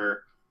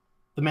for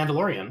the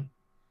Mandalorian?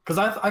 Because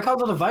I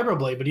called it a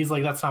vibroblade, but he's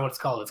like, that's not what it's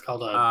called. It's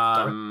called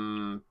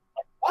a.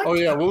 What? oh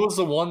yeah, what was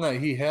the one that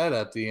he had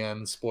at the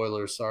end?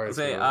 Spoilers. Sorry.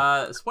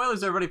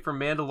 Spoilers, everybody, for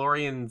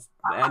Mandalorian's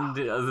end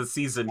of the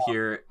season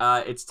here.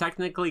 It's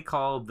technically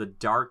called the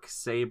Dark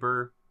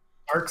Saber.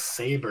 Dark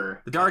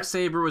Saber. The Dark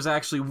Saber was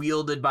actually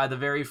wielded by the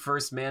very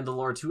first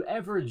Mandalore to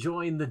ever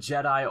join the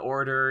Jedi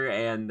Order,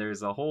 and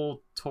there's a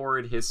whole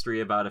torrid history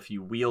about if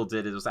you wield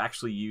it. It was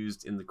actually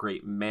used in the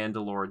Great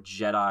Mandalore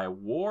Jedi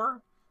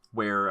War,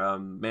 where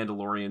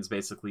Mandalorians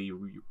basically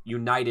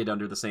united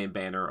under the same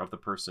banner of the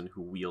person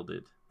who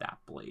wielded that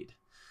blade.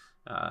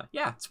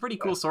 Yeah, it's a pretty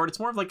cool sword. It's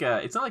more of like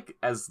it's not like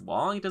as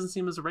long. It doesn't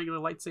seem as a regular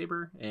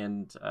lightsaber,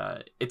 and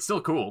it's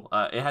still cool.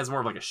 It has more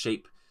of like a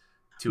shape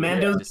to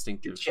it,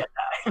 distinctive. Jedi.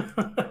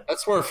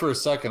 That's where for a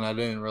second I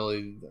didn't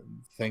really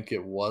think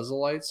it was a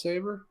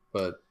lightsaber,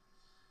 but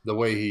the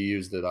way he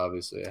used it,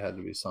 obviously, it had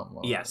to be something.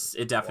 Yes,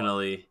 it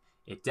definitely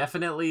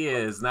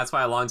is, and that's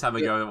why a long time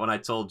ago when I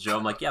told Joe,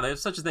 I'm like, yeah,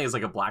 there's such a thing as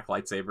like a black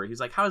lightsaber. He's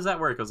like, how does that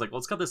work? I was like, well,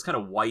 it's got this kind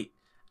of white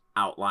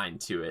outline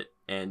to it,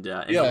 and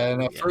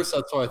at first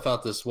that's what I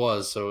thought this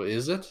was. So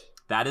is it?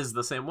 That is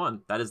the same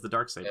one. That is the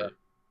dark saber.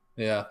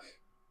 Yeah.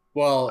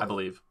 Well, I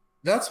believe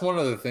that's one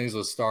of the things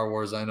with Star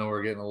Wars. I know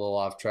we're getting a little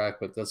off track,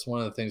 but that's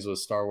one of the things with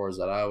Star Wars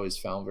that I always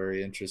found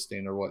very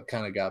interesting, or what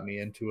kind of got me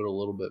into it a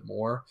little bit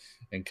more,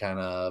 and kind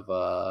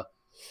of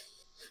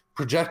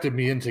projected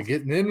me into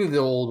getting into the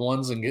old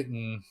ones and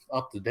getting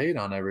up to date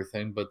on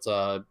everything. But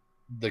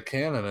the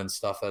canon and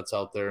stuff that's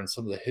out there, and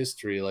some of the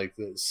history, like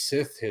the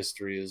Sith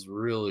history, is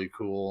really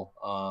cool.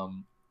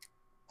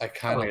 I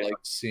kind of like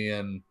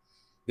seeing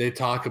they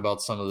talk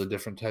about some of the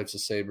different types of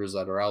sabers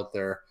that are out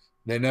there.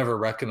 They never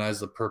recognize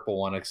the purple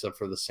one except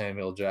for the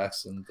Samuel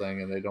Jackson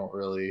thing, and they don't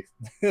really.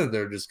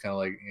 They're just kind of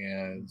like,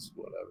 yeah, it's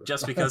whatever.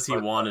 Just because he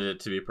wanted it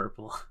to be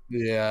purple.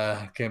 Yeah,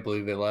 I can't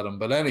believe they let him.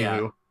 But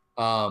anywho,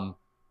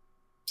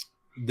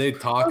 they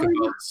talk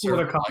about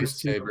certain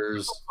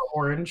lightsabers,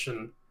 orange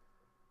and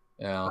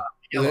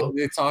yellow.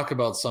 They talk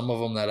about some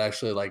of them that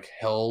actually like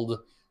held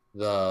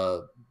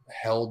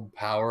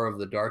power of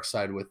the dark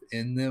side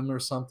within them, or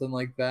something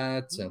like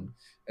that,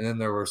 and then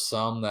there were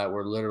some that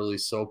were literally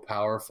so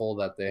powerful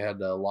that they had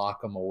to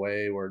lock them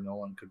away where no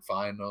one could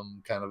find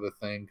them, kind of a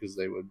thing, because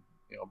they would,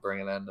 bring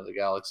an end to the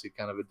galaxy,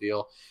 kind of a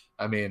deal.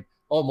 I mean,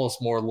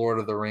 almost more Lord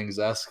of the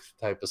Rings-esque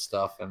type of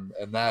stuff, and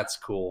that's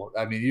cool.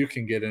 I mean, you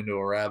can get into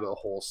a rabbit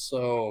hole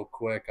so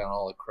quick on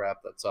all the crap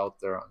that's out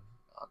there on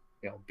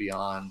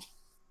beyond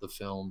the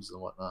films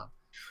and whatnot.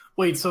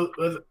 Wait, so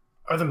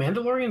are the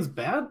Mandalorians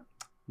bad?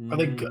 Are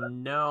they good?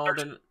 No,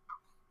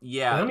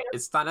 Yeah,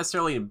 it's not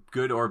necessarily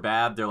good or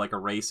bad. They're like a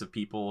race of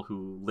people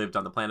who lived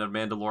on the planet of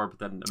Mandalore, but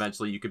then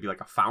eventually you could be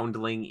like a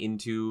foundling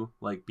into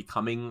like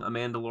becoming a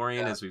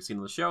Mandalorian, as we've seen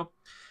in the show.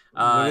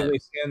 What do they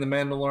say in The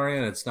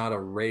Mandalorian? It's not a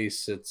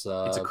race. It's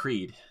a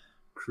creed.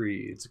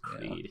 Creed. It's a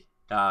creed.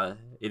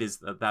 It is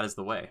that is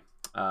the way,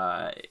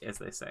 as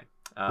they say.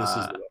 This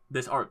is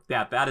the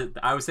way. That is.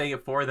 I was saying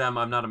it for them.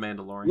 I'm not a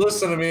Mandalorian.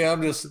 Listen to me.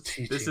 I'm just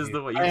teaching. This is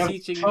the way you're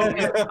teaching me.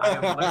 I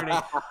am learning.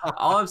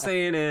 All I'm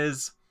saying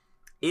is,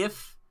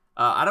 if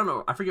I don't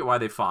know, I forget why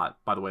they fought.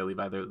 By the way,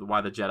 Levi, why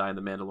the Jedi and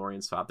the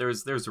Mandalorians fought.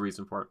 There's a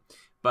reason for it.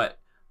 But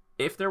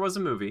if there was a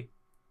movie,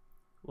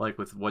 like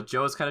with what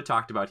Joe has kind of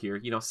talked about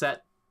here,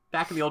 set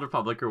back in the Old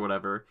Republic or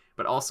whatever,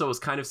 but also was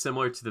kind of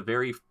similar to the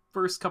very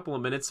first couple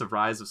of minutes of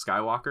Rise of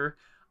Skywalker,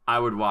 I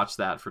would watch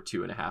that for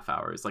 2.5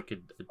 hours. Like a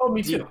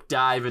deep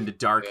dive into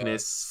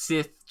darkness,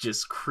 Sith,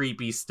 just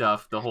creepy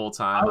stuff the whole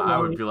time. I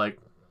would be like...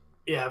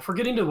 Yeah, for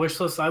getting to wish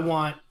list, I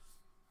want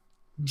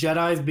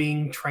Jedi's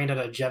being trained at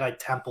a Jedi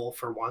temple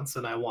for once,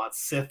 and I want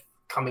Sith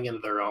coming into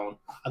their own.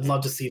 I'd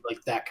love to see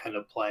like that kind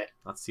of play.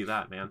 Let's see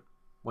that, man.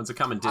 When's it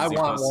coming? Disney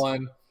I want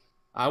Plus?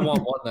 I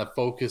want one that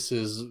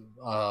focuses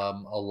a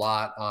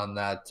lot on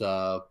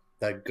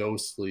that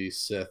ghostly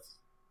Sith,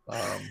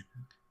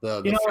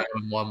 the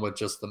Phantom one with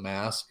just the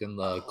mask and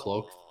the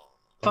cloak.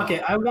 Fuck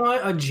it, I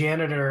want a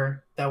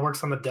janitor that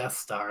works on the Death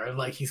Star.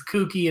 Like he's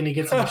kooky and he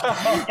gets.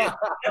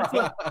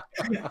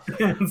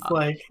 It's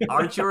like,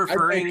 aren't you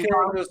referring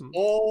to this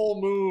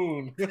whole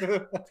moon?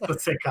 The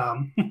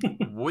sitcom.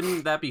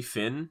 Wouldn't that be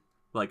Finn?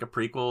 Like a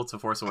prequel to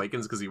Force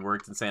Awakens because he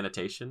worked in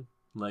sanitation?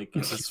 Like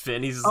it's just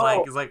Finn. He's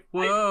like,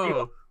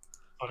 whoa.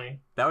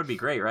 Funny. That would be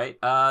great, right?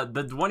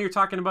 The one you're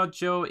talking about,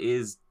 Joe,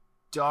 is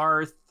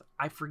Darth.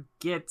 I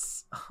forget.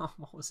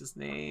 What was his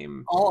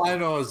name? All I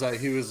know is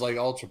that he was like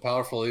ultra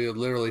powerful. He would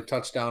literally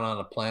touch down on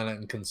a planet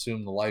and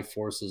consume the life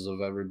forces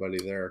of everybody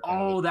there.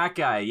 That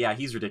guy. Yeah,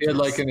 he's ridiculous. He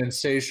had like an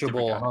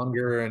insatiable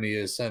hunger, and he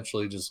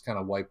essentially just kind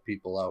of wiped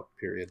people out.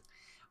 Period.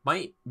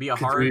 Might be a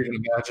Could you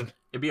even imagine?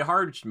 It'd be a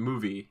hard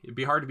movie. It'd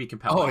be hard to be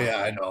compelling. Oh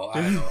yeah, I know.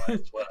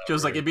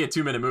 Joe's like, it'd be a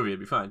 2-minute movie.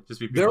 It'd be fine. Just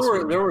be. There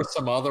were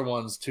some other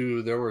ones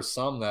too. There were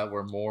some that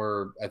were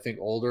more, I think,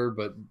 older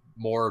but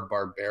more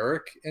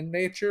barbaric in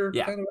nature,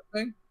 kind of a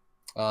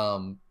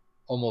thing.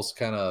 Almost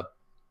kind of,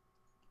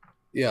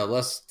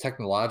 less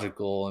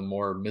technological and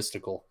more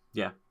mystical.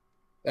 Yeah,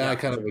 and I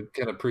kind of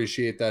can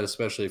appreciate that,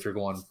 especially if you're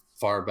going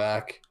far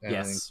back and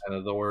kind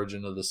of the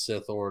origin of the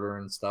Sith Order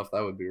and stuff.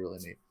 That would be really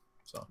neat.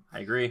 So I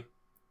agree.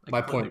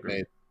 My point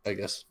made, I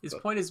guess. His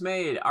point is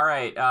made. All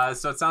right.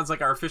 So it sounds like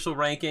our official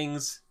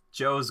rankings.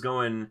 Joe's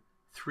going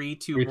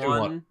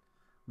 3-2-1.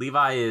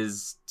 Levi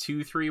is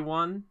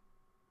 2-3-1.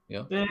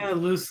 Yeah.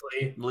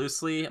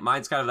 Loosely.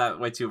 Mine's kind of that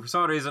way too. For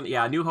some reason,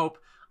 A New Hope.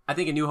 I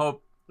think A New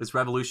Hope is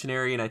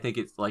revolutionary, and I think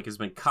it's like has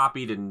been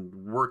copied and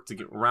worked to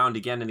get around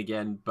again and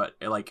again. But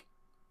like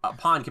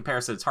upon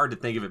comparison, it's hard to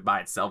think of it by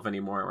itself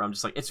anymore. Where I'm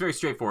just like, it's very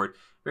straightforward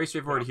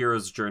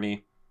hero's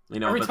journey.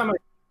 Every time I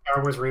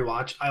Star Wars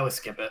rewatch, I always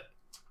skip it.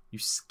 You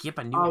skip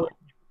A New Hope.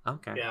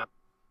 Okay. Yeah.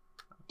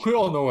 We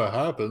all know what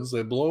happens.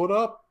 They blow it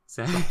up.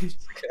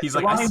 He's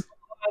like,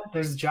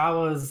 there's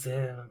Jawas.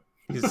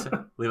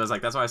 Levi's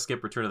like, that's why I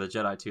skip Return of the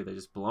Jedi too. They're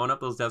just blowing up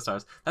those Death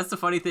Stars. That's the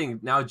funny thing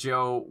now,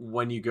 Joe.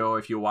 When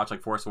if you watch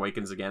like Force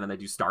Awakens again, and they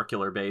do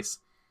Starkiller Base,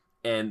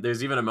 and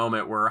there's even a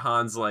moment where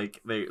Han's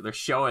like they're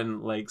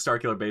showing like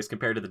Starkiller Base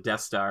compared to the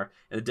Death Star,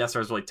 and the Death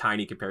Star is really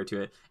tiny compared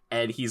to it,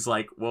 and he's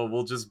like, well,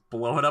 we'll just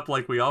blow it up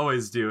like we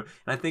always do. And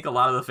I think a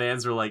lot of the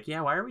fans were like,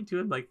 yeah, why are we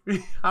doing like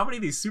how many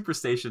of these super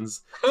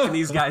stations can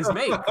these guys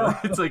make?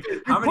 It's like,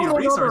 how many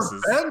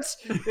resources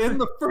in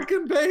the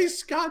freaking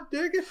base? God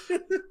dang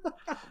it.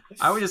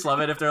 I would just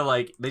love it if they're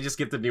like, they just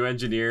get the new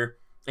engineer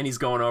and he's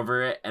going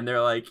over it, and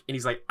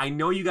he's like, I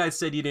know you guys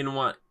said you didn't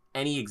want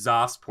any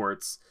exhaust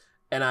ports,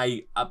 and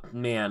I've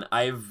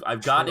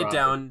gotten it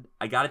down.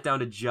 I got it down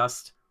to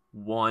just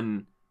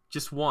one,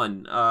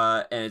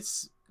 and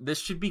this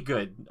should be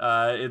good.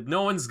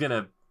 No one's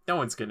gonna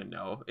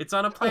know. It's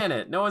on a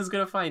planet. No one's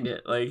gonna find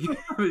it. Like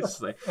it's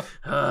just like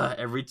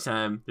every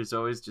time there's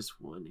always just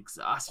one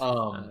exhaust.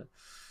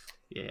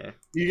 Yeah.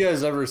 You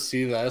guys ever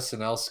see the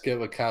SNL skit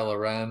with Kylo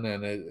Ren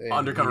and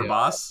Undercover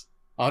Boss?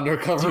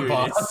 Undercover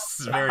Boss.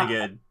 It's very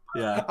good.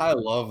 Yeah. I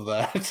love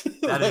that.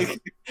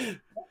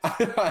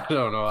 I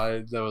don't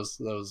know. That was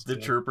the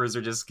good. Troopers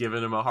are just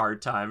giving him a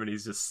hard time, and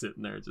he's just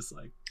sitting there, just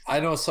like. I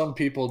know some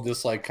people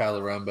dislike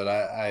Kylo Ren, but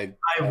I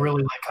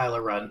really like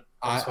Kylo Ren.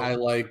 I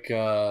like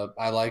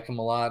him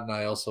a lot, and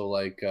I also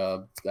like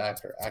the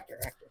actor.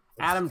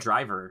 Adam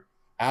Driver.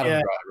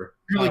 Driver.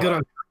 Really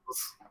good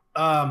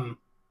on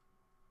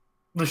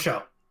the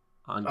show.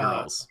 On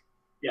Girls.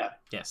 Yeah.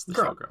 Yes, the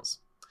show Girls.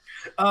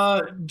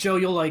 Joe,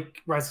 you'll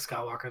like Rise of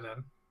Skywalker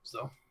then.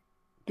 So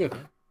good.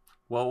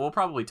 Well, we'll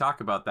probably talk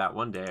about that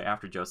one day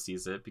after Joe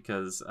sees it,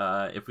 because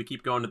if we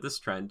keep going at this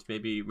trend,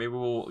 maybe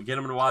we'll get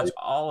him to watch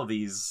all of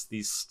these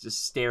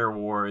Star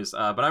Wars.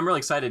 But I'm really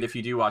excited if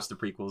you do watch the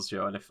prequels,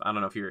 Joe, and I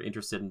don't know if you're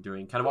interested in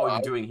doing kind of what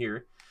we're doing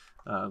here.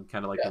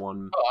 Kind of like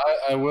one. Oh,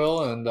 I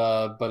will, and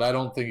but I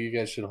don't think you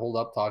guys should hold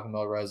up talking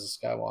about Rise of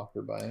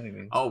Skywalker by any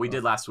means. Oh, we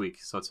did last week,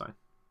 so it's fine.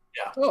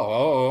 Yeah.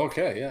 Oh,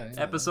 okay, yeah.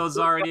 Episode's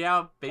already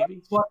out,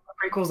 baby. What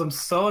prequels? I'm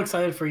so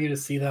excited for you to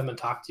see them and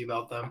talk to you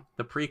about them.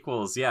 The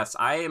prequels, yes,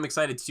 I am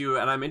excited too,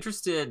 and I'm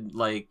interested.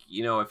 Like,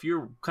 you know, if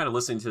you're kind of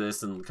listening to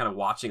this and kind of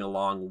watching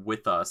along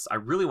with us, I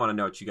really want to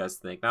know what you guys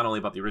think. Not only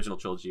about the original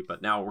trilogy,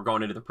 but now we're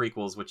going into the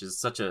prequels, which is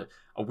such a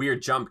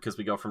weird jump because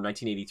we go from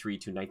 1983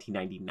 to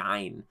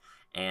 1999.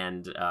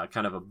 And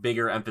kind of a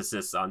bigger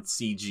emphasis on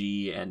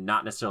CG and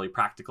not necessarily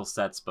practical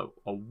sets, but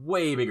a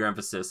way bigger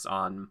emphasis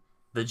on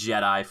the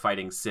Jedi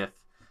fighting Sith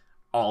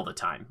all the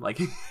time. Like,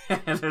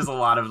 and there's a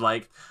lot of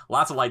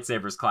lots of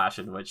lightsabers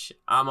clashing, which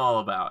I'm all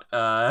about.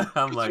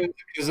 I'm like,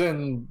 because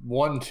in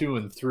 1, 2,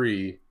 and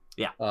 3,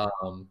 yeah,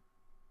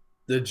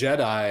 the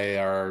Jedi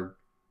are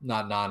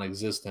not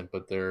non-existent,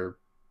 but they're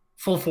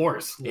full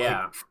force.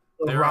 Yeah,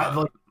 they're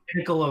the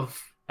pinnacle of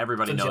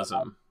everybody knows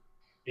them.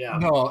 Yeah.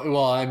 No,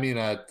 well, I mean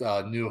at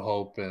New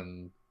Hope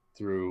and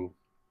through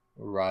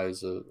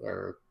Rise of,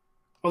 or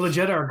well, the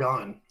Jedi are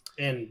gone,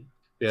 and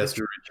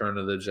through Return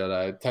of the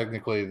Jedi.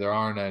 Technically, there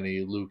aren't any.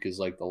 Luke is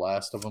like the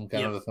last of them,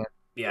 kind of a thing.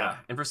 Yeah,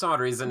 and for some odd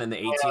reason, in the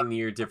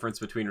 18-year difference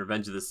between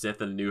Revenge of the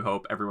Sith and New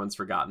Hope, everyone's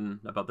forgotten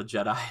about the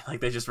Jedi.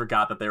 Like, they just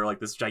forgot that they were like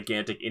this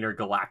gigantic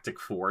intergalactic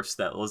force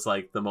that was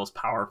like the most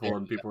powerful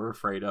and people were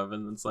afraid of,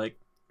 and it's like,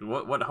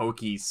 what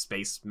hokey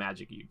space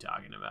magic are you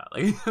talking about?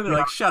 Like, they're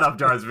like, shut up,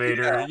 Darth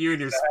Vader, you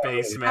and your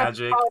space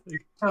magic.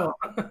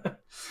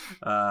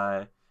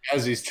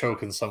 As he's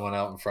choking someone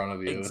out in front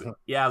of you.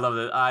 Yeah, I love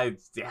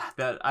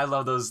that. I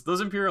love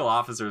those Imperial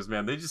officers,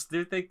 man. They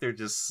think they're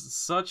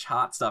just such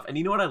hot stuff. And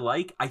you know what I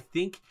like? I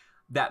think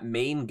that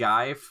main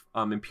guy,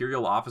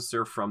 Imperial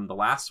officer from the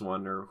last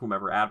one, or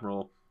whomever,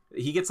 Admiral,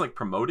 he gets like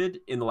promoted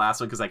in the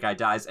last one because that guy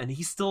dies, and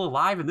he's still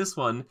alive in this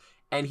one,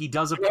 and he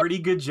does a pretty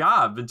good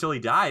job until he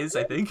dies,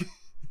 I think.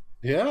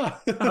 Yeah.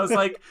 I was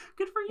like,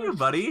 good for you,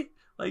 buddy.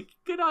 Like,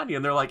 good on you.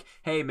 And they're like,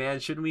 hey, man,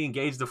 shouldn't we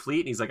engage the fleet?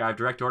 And he's like, I have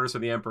direct orders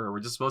from the Emperor. We're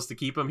just supposed to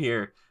keep him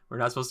here. We're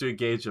not supposed to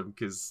engage him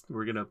because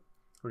we're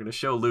gonna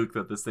show Luke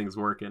that this thing's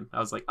working. I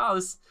was like, oh,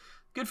 this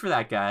good for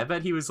that guy. I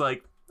bet he was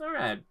like, all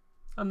right,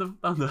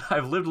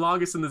 I've lived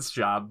longest in this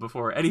job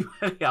before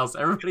anybody else.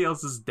 Everybody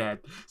else is dead.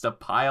 It's a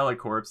pile of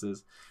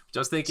corpses.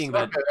 Just thinking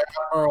that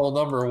Admiral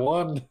number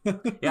 1.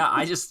 Yeah,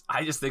 I just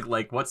think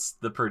like, what's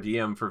the per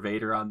diem for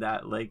Vader on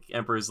that? Like,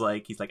 Emperor's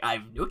like, he's like,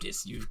 I've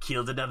noticed you've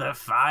killed another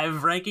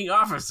 5 ranking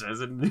officers,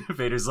 and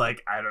Vader's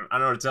like, I don't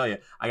know what to tell you.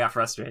 I got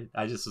frustrated.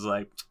 I just was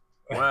like,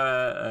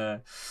 yeah.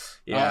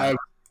 I was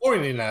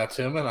pointing at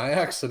him and I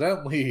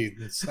accidentally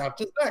snapped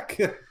his neck.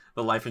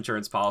 The life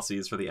insurance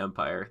policies for the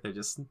Empire,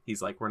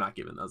 he's like, we're not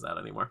giving those out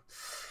anymore.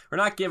 We're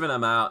not giving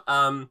them out.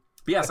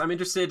 But yes, I'm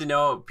interested to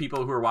know,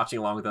 people who are watching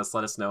along with us,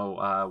 let us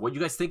know what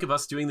you guys think of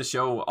us doing the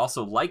show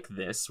also like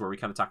this, where we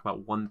kind of talk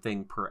about one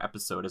thing per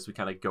episode as we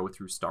kind of go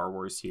through Star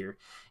Wars here.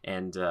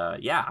 And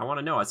yeah, I want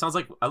to know. It sounds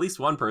like at least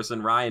one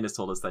person, Ryan, has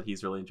told us that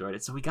he's really enjoyed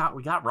it. So we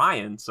got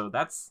Ryan. So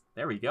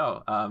there we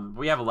go.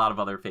 We have a lot of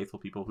other faithful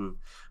people who've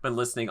been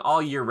listening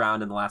all year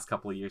round in the last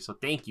couple of years. So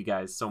thank you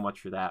guys so much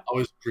for that.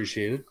 Always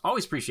appreciate it.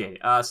 Always appreciate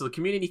it. So the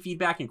community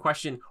feedback and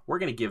question, we're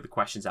going to give the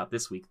questions out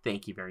this week.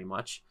 Thank you very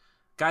much.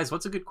 Guys,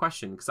 what's a good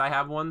question? Because I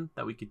have one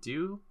that we could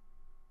do,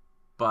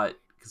 but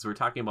because we're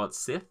talking about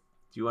Sith,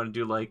 do you want to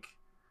do like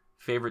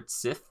favorite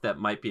Sith that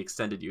might be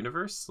extended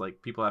universe?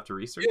 Like, people have to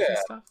research and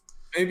stuff?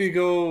 Maybe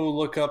go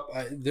look up.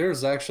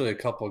 There's actually a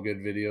couple good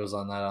videos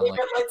on that.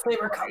 Favorite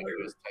lightsaber color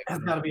has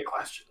got to be a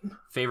question.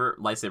 Favorite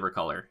lightsaber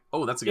color.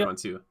 Oh, that's a good one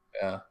too.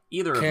 Yeah.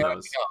 Either Canon of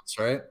those. Counts,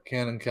 right?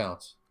 Canon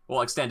counts.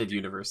 Well, extended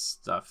universe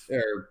stuff.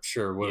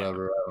 Sure,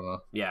 whatever. Yeah. I don't know.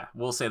 Yeah,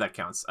 we'll say that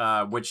counts.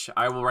 Which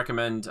I will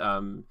recommend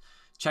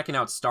checking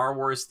out Star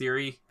Wars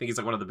Theory. I think he's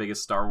like one of the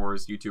biggest Star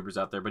Wars YouTubers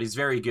out there, but he's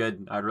very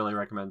good. I'd really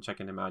recommend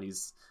checking him out.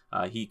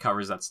 He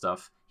covers that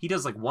stuff. He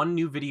does like one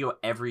new video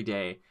every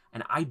day,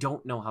 and I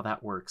don't know how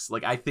that works.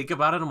 Like, I think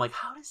about it, I'm like,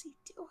 how does he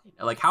do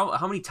it? Like, how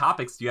many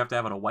topics do you have to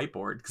have on a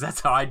whiteboard? Because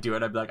that's how I do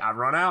it. I'd be like, I've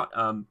run out.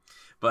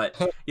 But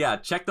yeah,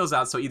 check those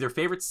out. So either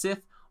favorite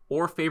Sith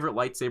or favorite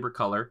lightsaber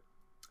color.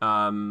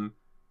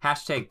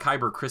 Hashtag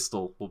Kyber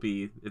Crystal will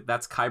be,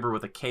 that's Kyber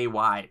with a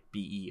Kyber,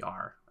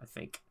 I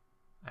think.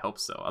 I hope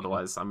so.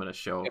 Otherwise, I'm going to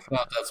show. If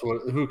not,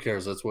 who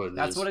cares? That's what it is.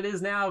 That's what it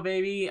is now,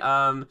 baby.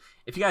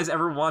 If you guys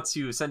ever want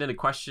to send in a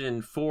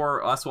question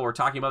for us while we're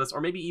talking about this,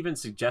 or maybe even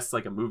suggest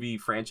like a movie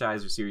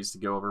franchise or series to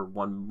go over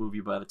one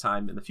movie at a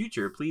time in the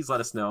future, please let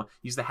us know.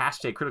 Use the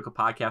hashtag Critical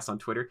Podcast on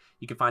Twitter.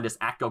 You can find us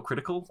at Go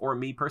Critical, or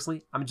me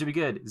personally, I'm Jimmy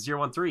Good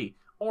 013,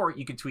 or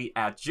you can tweet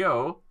at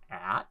Joe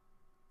at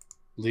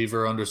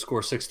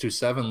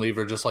Lever_627.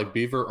 Lever just like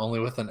Beaver, only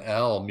with an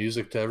L.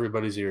 Music to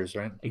everybody's ears,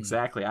 right?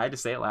 Exactly. I had to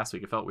say it last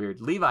week. It felt weird.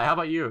 Levi, how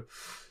about you?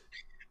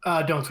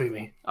 Don't tweet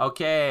me.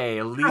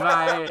 Okay,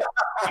 Levi.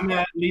 I'm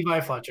at Levi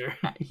Fletcher.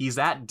 He's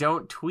at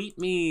Don't Tweet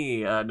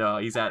Me. No,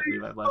 he's at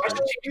Levi Fletcher.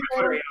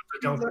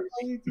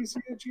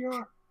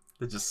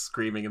 They're just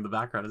screaming in the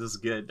background. This is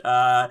good.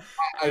 I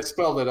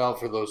spelled it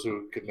out for those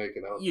who could make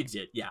it out. You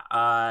did,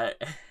 yeah.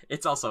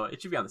 It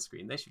should be on the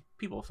screen.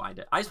 People will find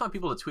it. I just want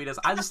people to tweet us.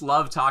 I just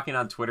love talking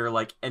on Twitter,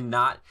 like, and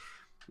not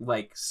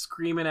like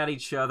screaming at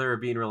each other or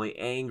being really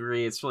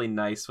angry. It's really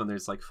nice when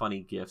there's like funny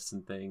gifs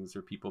and things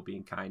or people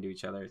being kind to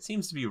each other. It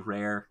seems to be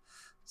rare.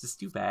 It's just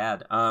too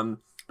bad.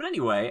 But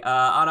anyway,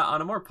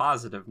 on a more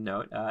positive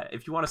note,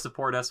 if you want to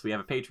support us, we have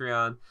a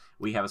Patreon,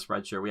 we have a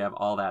Spreadshirt, we have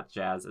all that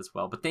jazz as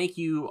well. But thank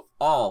you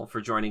all for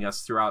joining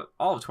us throughout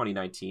all of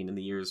 2019 and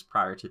the years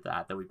prior to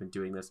that we've been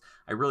doing this.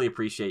 I really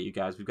appreciate you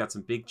guys. We've got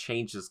some big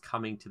changes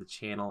coming to the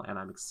channel, and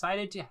I'm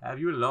excited to have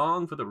you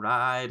along for the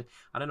ride.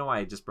 I don't know why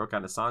I just broke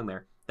out a song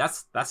there.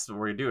 That's what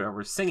we're doing.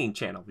 We're singing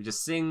channel. We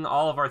just sing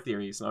all of our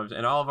theories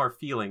and all of our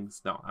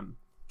feelings. No, I'm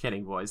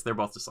kidding, boys. They're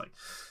both just like,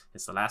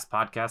 it's the last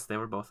podcast they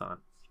were both on.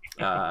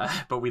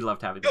 But we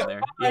loved having them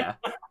there. Yeah.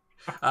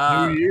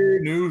 New year,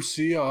 new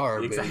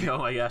CR. Exactly. Baby. Oh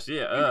my gosh.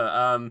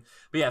 Yeah.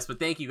 But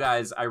thank you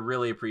guys. I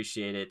really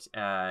appreciate it.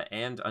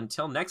 And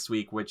until next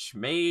week, which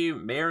may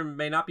or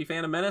may not be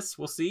Phantom Menace.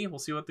 We'll see. We'll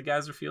see what the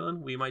guys are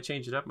feeling. We might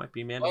change it up. Might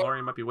be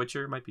Mandalorian. Might be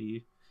Witcher. Might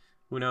be,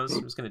 who knows?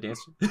 Who's gonna dance?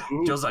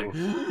 Joe's like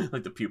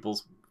the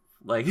pupils.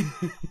 Like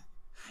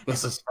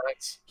this is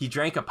nice. He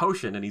drank a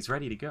potion and he's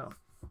ready to go.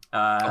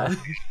 I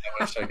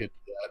wish I could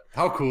do that.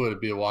 How cool would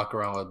it be to walk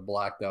around with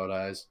blacked out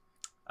eyes?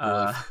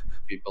 Really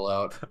people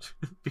out.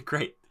 It'd be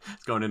great.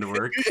 It's going into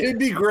work. It'd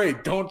be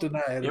great. Don't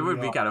deny it. It would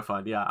be kind of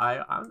fun. Yeah,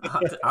 I'm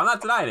not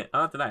denying it.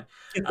 I'm not denying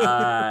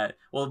it.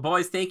 Well,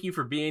 boys, thank you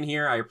for being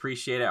here. I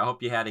appreciate it. I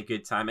hope you had a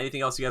good time.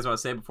 Anything else you guys want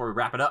to say before we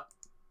wrap it up?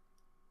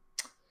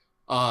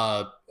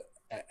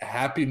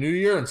 Happy New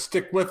Year, and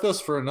stick with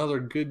us for another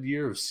good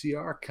year of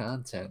CR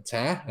content.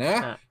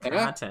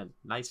 Content.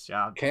 Nice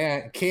job.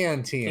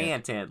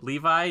 Content.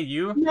 Levi,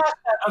 you? Smash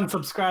that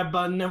unsubscribe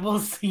button, and we'll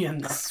see you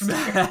next week.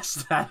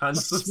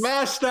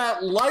 Smash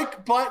that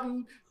like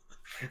button.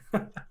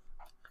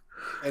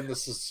 And the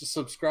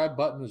subscribe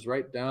button is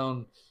right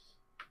down.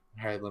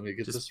 All right, let me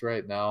get this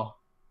right now.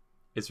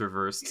 It's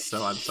reversed,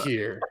 so I'm sorry.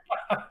 Here.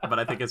 But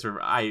I think it's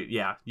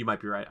you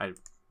might be right.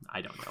 I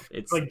don't know.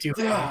 It's like,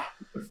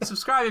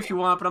 subscribe if you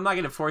want, but I'm not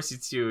going to force you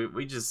to.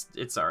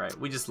 It's all right.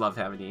 We just love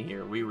having you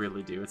here. We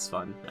really do. It's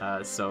fun.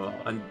 So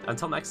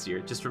until next year,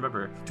 just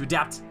remember to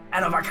adapt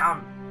and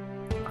overcome.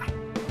 Bye.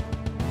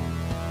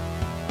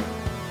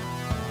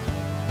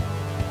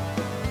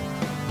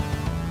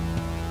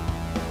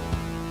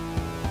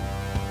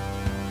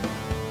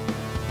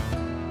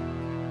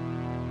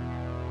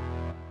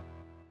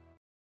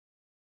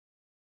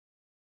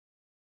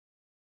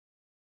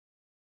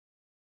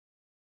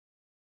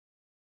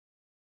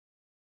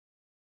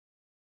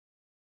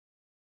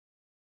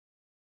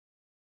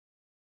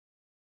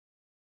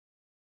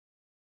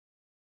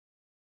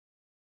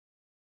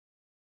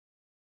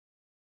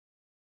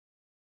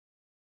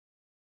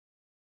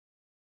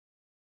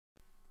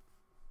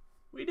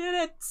 We did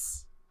it!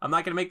 I'm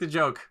not going to make the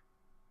joke.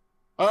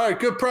 All right,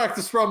 good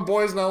practice run,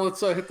 boys. Now let's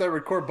hit that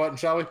record button,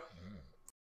 shall we?